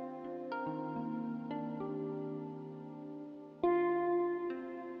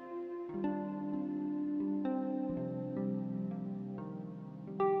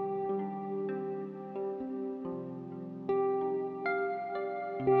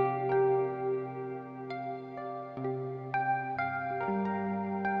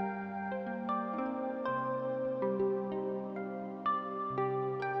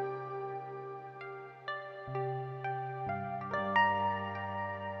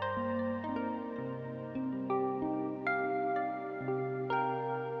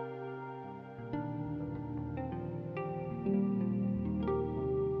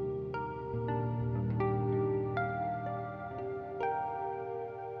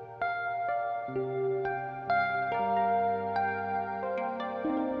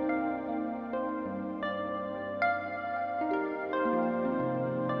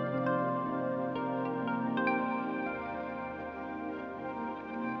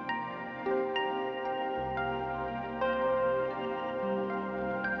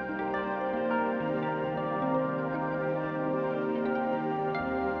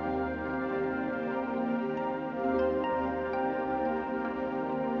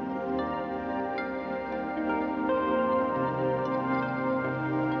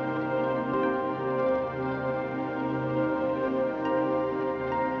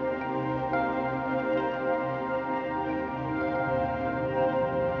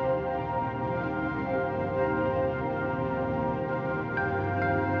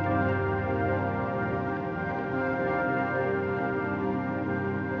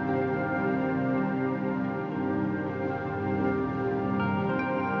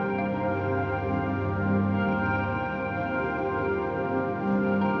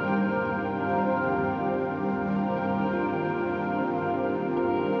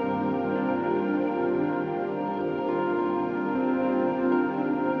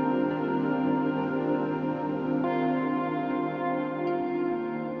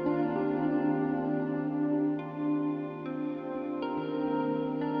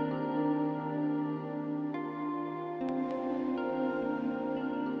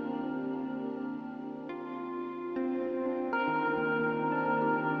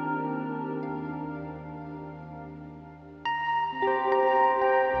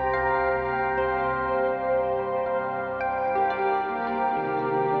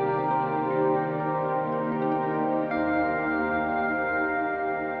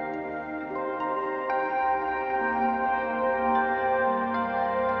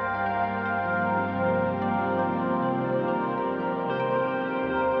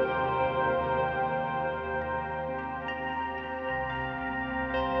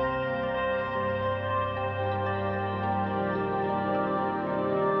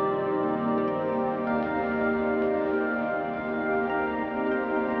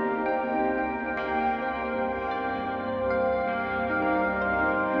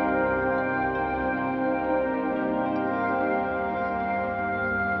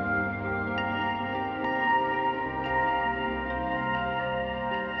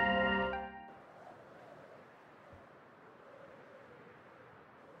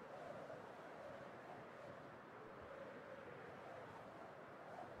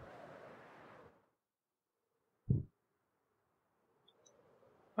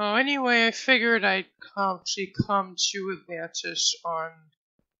 Well, anyway, I figured I'd actually come to Atlantis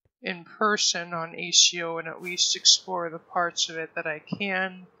in person on ACO and at least explore the parts of it that I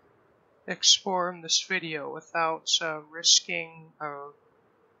can explore in this video without risking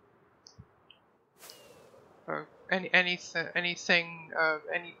any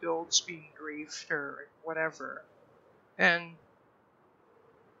builds being griefed or whatever. And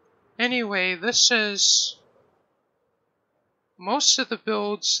anyway, this is most of the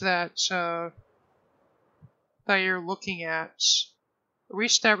builds that you're looking at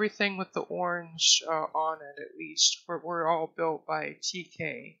least everything with the orange on it, at least, were all built by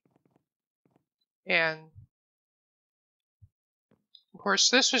TK. And, of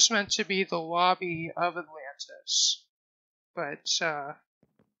course, this was meant to be the lobby of Atlantis. But,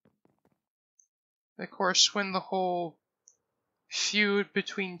 of course, when the whole feud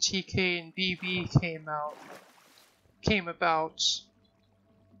between TK and BB came about,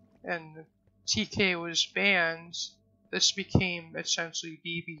 and TK was banned, this became essentially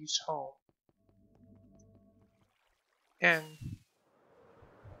BB's home. And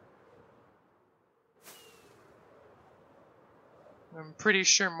I'm pretty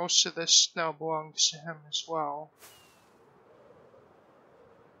sure most of this now belongs to him as well.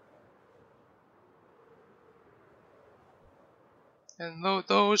 And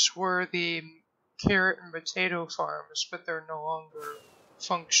those were the carrot and potato farms, but they're no longer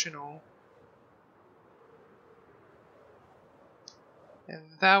functional. And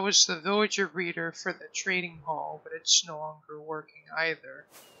that was the villager breeder for the trading hall, but it's no longer working either.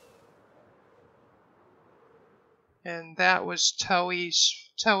 And that was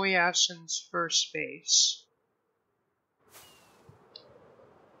Taliesin's first base.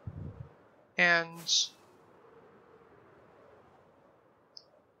 And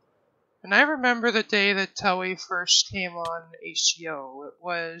I remember the day that Telly first came on ACO. It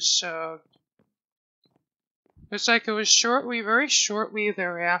was very shortly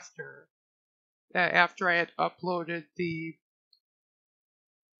thereafter, after I had uploaded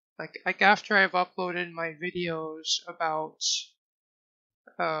after I've uploaded my videos about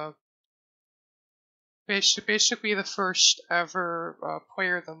basically the first ever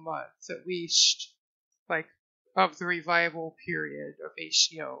Player of the Month, at least of the revival period of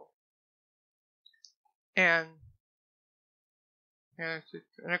ACO. And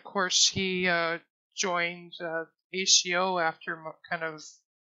of course he joined ACO after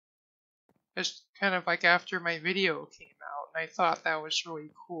after my video came out, and I thought that was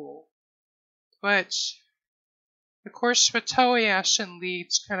really cool. But of course, Taliesin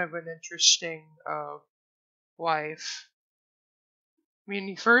leads kind of an interesting life. I mean,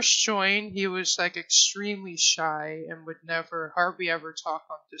 he first joined, he was extremely shy and would hardly ever talk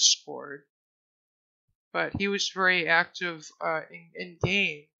on Discord. But he was very active in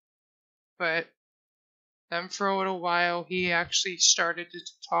game. But then for a little while, he actually started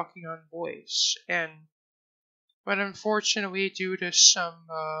talking on voice. But unfortunately, due to some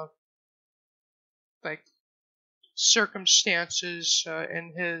circumstances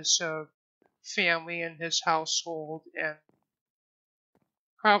in his family and his household, and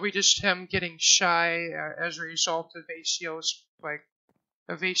probably just him getting shy as a result of ACO's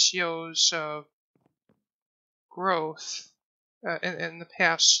growth in the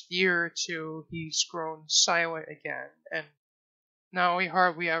past year or two, he's grown silent again, and now he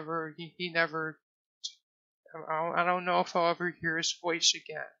hardly ever, he never, I don't know if I'll ever hear his voice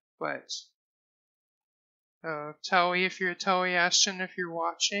again. But Telly, if you're Taliesin, if you're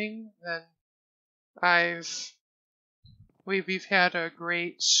watching, then we've had a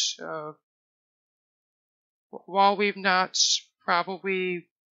great, while we've not probably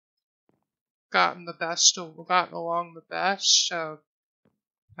gotten along the best,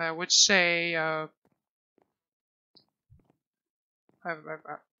 I would say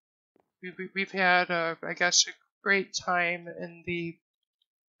we've had I guess a great time in the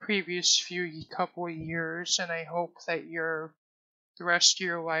previous couple of years, and I hope that the rest of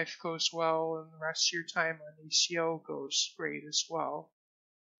your life goes well, and the rest of your time on ACO goes great as well.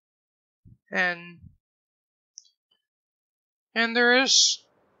 And there is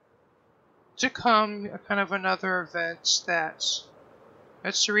to come kind of another event that's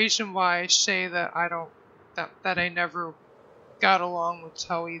the reason why I say that that I never got along with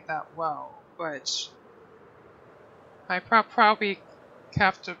Telly that well. But I probably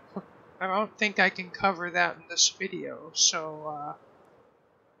have to. I don't think I can cover that in this video. So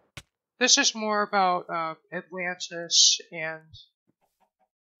this is more about Atlantis and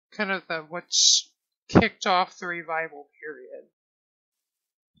kind of what's kicked off the revival period.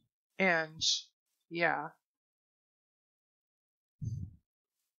 And yeah.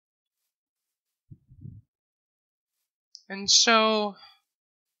 And so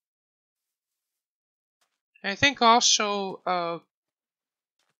I think also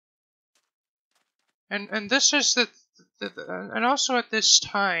and this is and also at this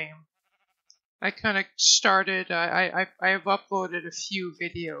time I kind of started I have uploaded a few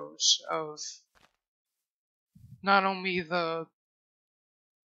videos of not only the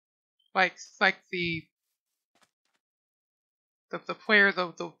like the player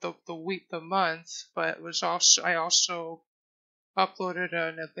the week the month, but it was also I also uploaded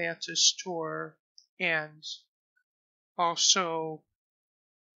an Atlantis tour and also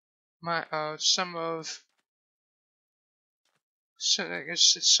my some of I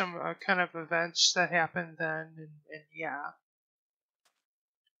guess it's some kind of events that happened then and yeah.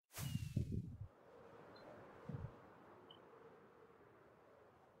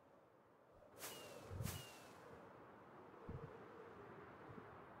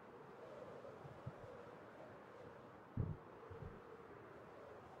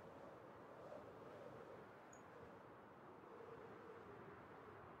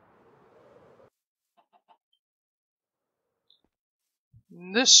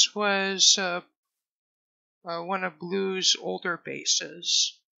 This was one of Blue's older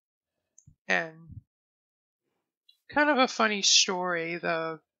bases, and kind of a funny story.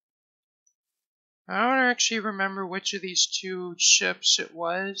 I don't actually remember which of these two ships it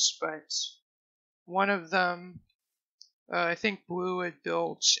was, but one of them I think Blue had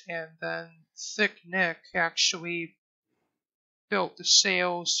built, and then Thick Nick actually built the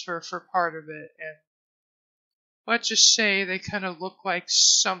sails for part of it. And let's just say they kind of look like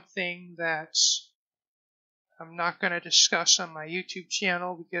something that I'm not going to discuss on my YouTube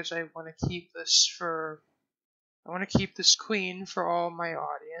channel because I want to keep this clean for all my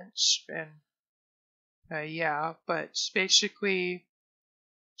audience. And yeah, but basically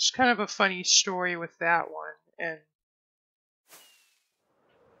it's kind of a funny story with that one. And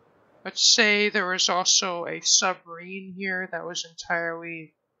let's say there was also a submarine here that was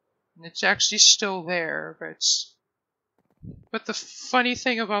entirely, and it's actually still there, but the funny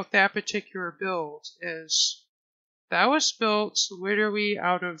thing about that particular build is that was built literally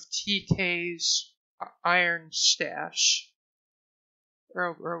out of TK's iron stash,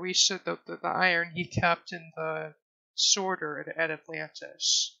 or at least the iron he kept in the sorter at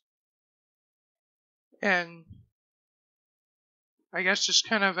Atlantis. And I guess just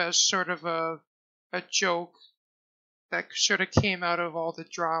kind of as sort of a joke that sort of came out of all the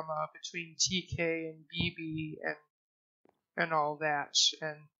drama between TK and BB and all that.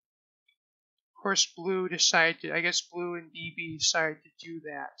 And of course, Blue and BB decided to do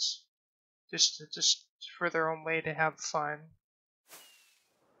that just for their own way to have fun.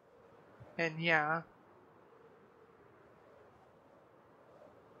 And yeah.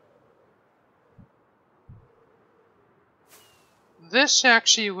 This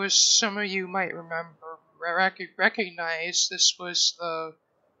actually was, some of you might recognize, this was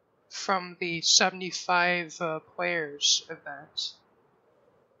from the 75 players event.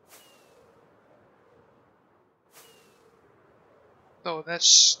 Though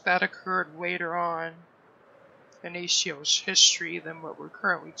that occurred later on in ACO's history than what we're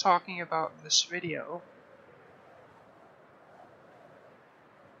currently talking about in this video.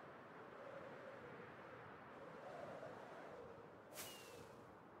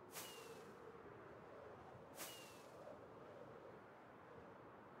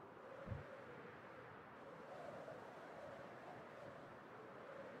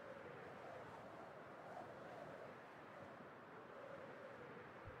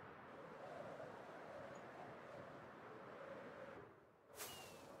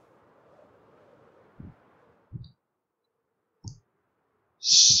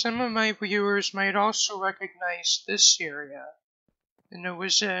 Some of my viewers might also recognize this area, and it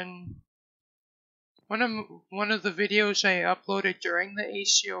was in one of the videos I uploaded during the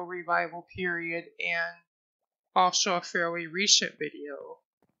ACO revival period, and also a fairly recent video.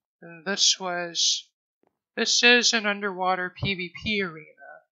 And this is an underwater PvP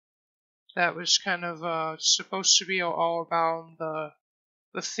arena that was kind of supposed to be all around the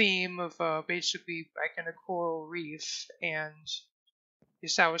theme of basically like in a coral reef, and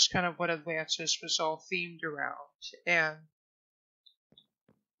because that was kind of what Atlantis was all themed around. And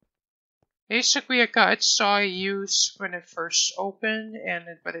basically it saw use when it first opened,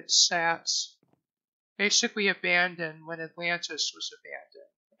 but it sat basically abandoned when Atlantis was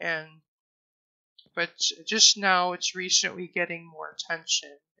abandoned. But just now it's recently getting more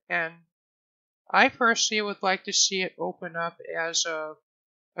attention. And I personally would like to see it open up as a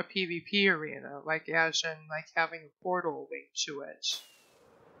PvP arena, like as in like having a portal linked to it.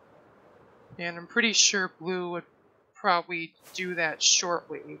 And I'm pretty sure Blue would probably do that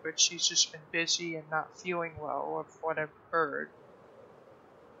shortly, but she's just been busy and not feeling well, of what I've heard.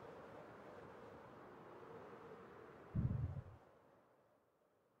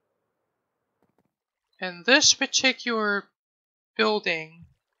 And this particular building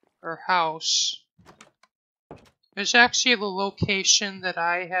or house is actually the location that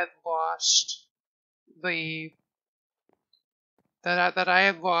I had lost the that I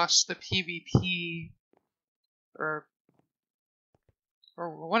had lost the PvP or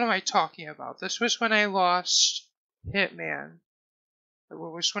what am I talking about? This was when I lost Hitman. It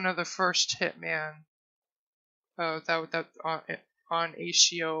was one of the first Hitman that on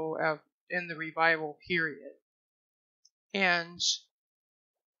ACO in the revival period. And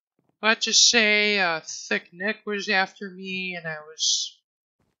let's just say Thick Nick was after me, and I was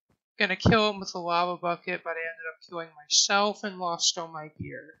gonna kill him with a lava bucket, but I ended up killing myself and lost all my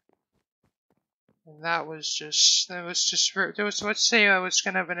gear. And let's say that was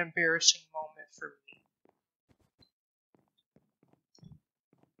kind of an embarrassing moment for me.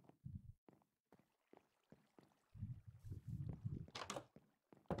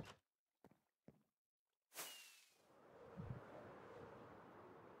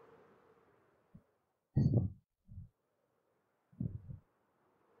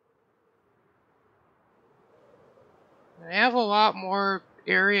 I have a lot more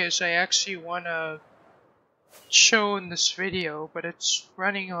areas I actually want to show in this video, but it's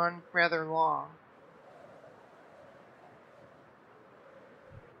running on rather long.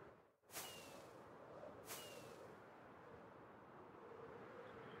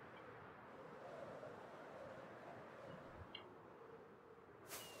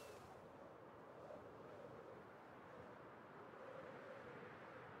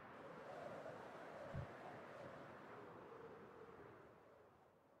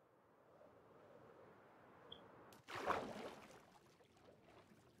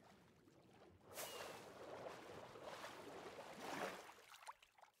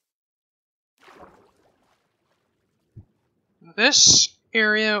 This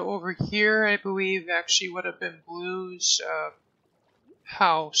area over here, I believe, actually would have been Blue's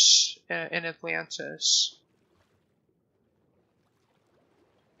house in Atlantis.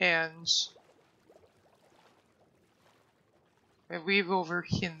 And I believe over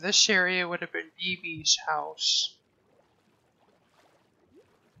in this area would have been BB's house.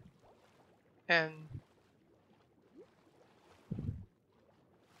 And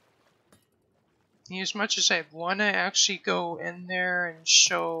as much as I want to actually go in there and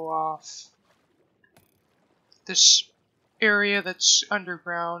show off this area that's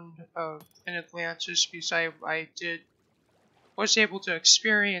underground in Atlantis, because I was able to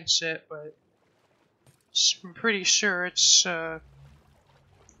experience it, but I'm pretty sure it's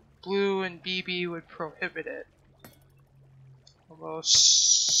Blue and BB would prohibit it. Although it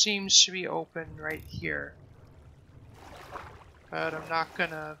seems to be open right here. But I'm not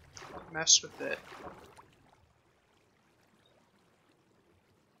gonna mess with it.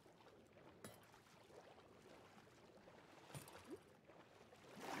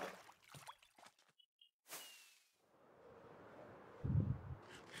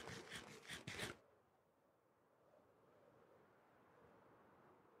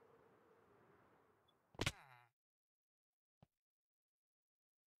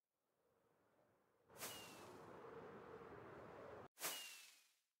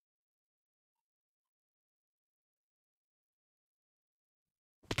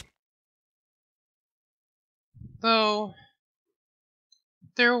 Though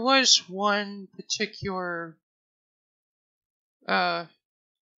there was one particular though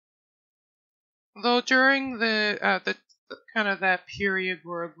during the kind of that period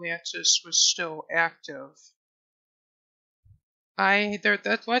where Atlantis was still active,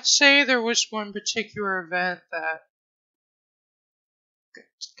 let's say there was one particular event that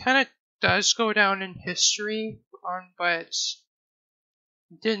kind of does go down in history but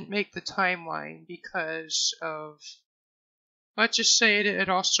didn't make the timeline because of, let's just say it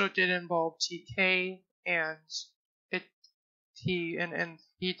also did involve TK, and he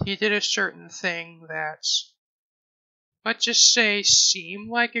did a certain thing that, let's just say, seemed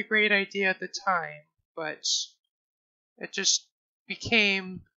like a great idea at the time, but it just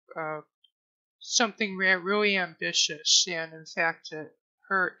became something really ambitious, and in fact it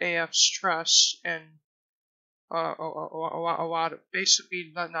hurt AF's trust and a lot of,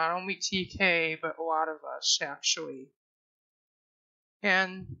 basically not only TK but a lot of us actually.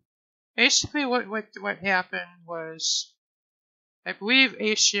 And basically what happened was, I believe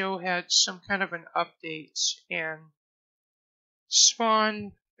ACO had some kind of an update, and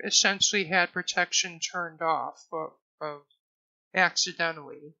Spawn essentially had protection turned off, but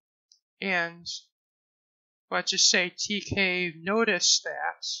accidentally. And let's just say TK noticed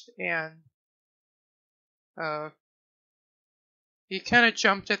that, and he kind of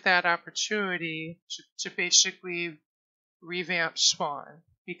jumped at that opportunity to basically revamp Spawn,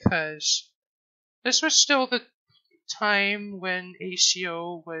 because this was still the time when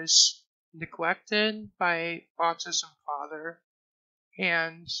ACO was neglected by Autism Father,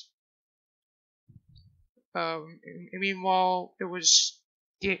 and I mean, while it was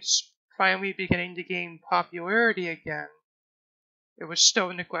finally beginning to gain popularity again, it was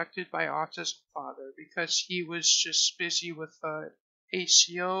still neglected by Autism Father because he was just busy with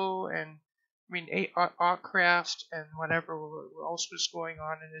ACO and Autcraft and whatever else was going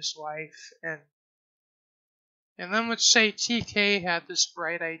on in his life. And then let's say TK had this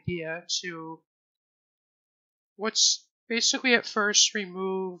bright idea to basically at first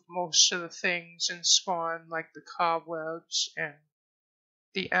remove most of the things in Spawn, like the cobwebs and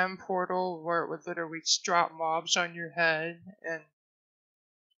the M portal where it would literally drop mobs on your head, and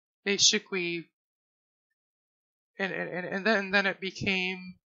basically and then it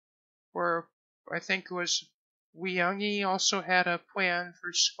became where I think it was Weyoungie also had a plan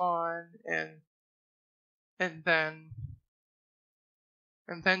for Spawn, and then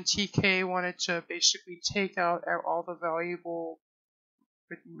TK wanted to basically take out all the valuable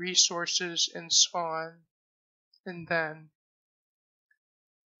resources in Spawn, and then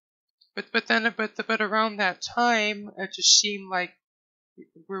but around that time it just seemed like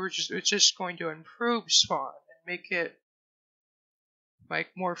it's just going to improve Spawn and make it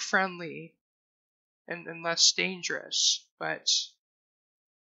like more friendly and less dangerous. But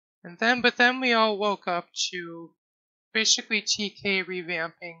then we all woke up to basically TK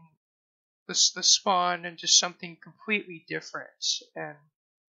revamping the Spawn into something completely different.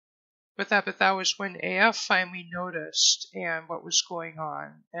 But that was when AF finally noticed and what was going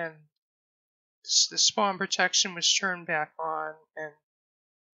on, and the Spawn protection was turned back on,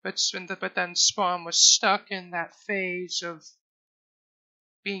 but then Spawn was stuck in that phase of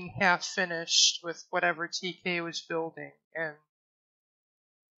being half finished with whatever TK was building, and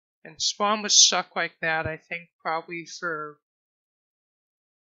Spawn was stuck like that, I think, probably for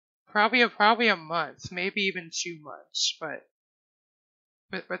a month, maybe even 2 months. But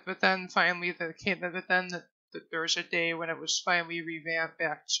then finally there was a day when it was finally revamped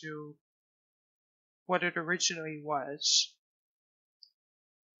back to what it originally was.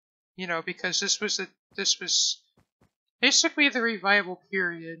 You know, because this was basically the revival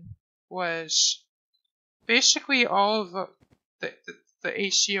period was basically all of the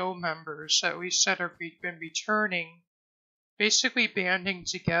ACO members that we said have been returning, basically banding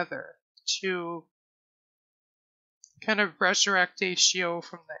together to kind of resurrect ACO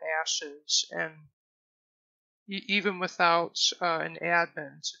from the ashes, and even without an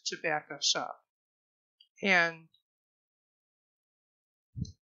admin to back us up.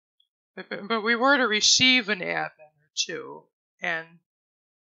 But we were to receive an admin or two, and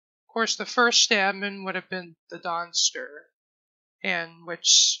of course the first admin would have been the Donster, and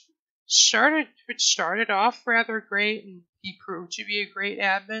which started off rather great, and he proved to be a great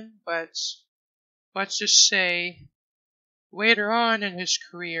admin, but let's just say later on in his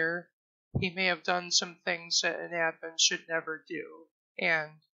career he may have done some things that an admin should never do, and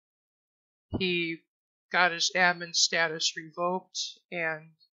he got his admin status revoked,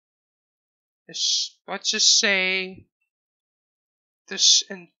 and let's just say this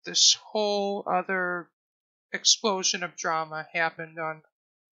whole other explosion of drama happened on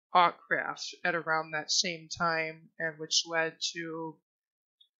Autcraft at around that same time, and which led to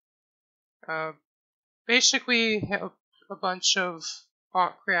basically a bunch of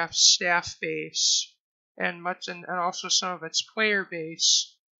Autcraft staff base and also some of its player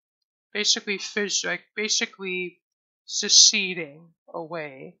base basically seceding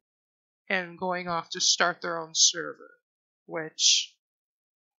away and going off to start their own server, which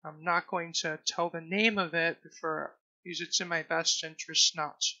I'm not going to tell the name of it because it's in my best interest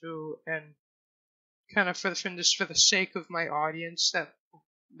not to, and kind of for the sake of my audience that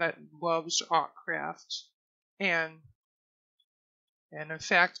loves Autcraft, and in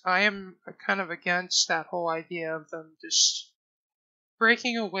fact I am kind of against that whole idea of them just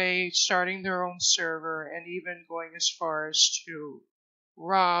breaking away, starting their own server, and even going as far as to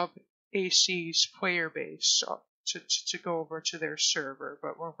rob AC's player base to go over to their server.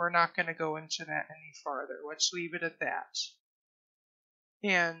 But we're not going to go into that any farther. Let's leave it at that.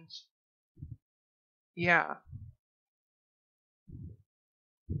 And yeah.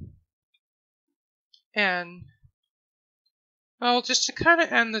 And Well, just to kind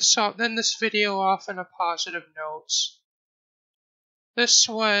of end this video off on a positive note. This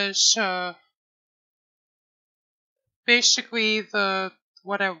was basically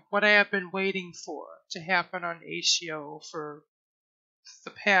what I have been waiting for to happen on ACO for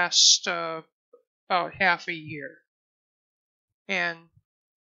the past about half a year. And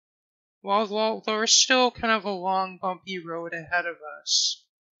while there's still kind of a long, bumpy road ahead of us,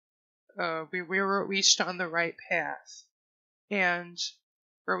 we were at least on the right path. And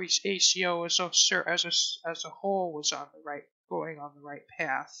or at least ACO as a whole was going on the right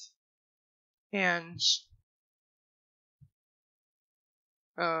path. And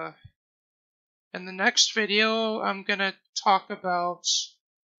in the next video, I'm gonna talk about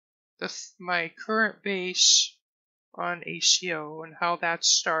my current base on ACO and how that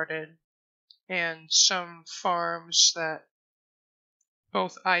started, and some farms that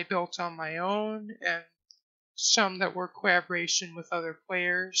both I built on my own and some that were collaboration with other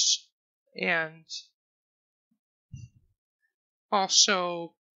players, and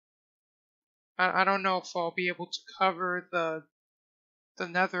also I don't know if I'll be able to cover the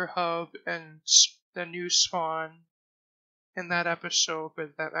Nether Hub and the new spawn in that episode,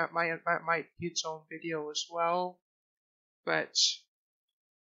 but that might be its own video as well. But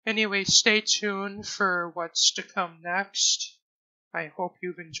anyway, stay tuned for what's to come next. I hope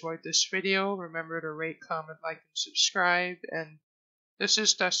you've enjoyed this video. Remember to rate, comment, like, and subscribe. And this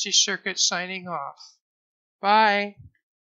is Dusty Circuit signing off. Bye!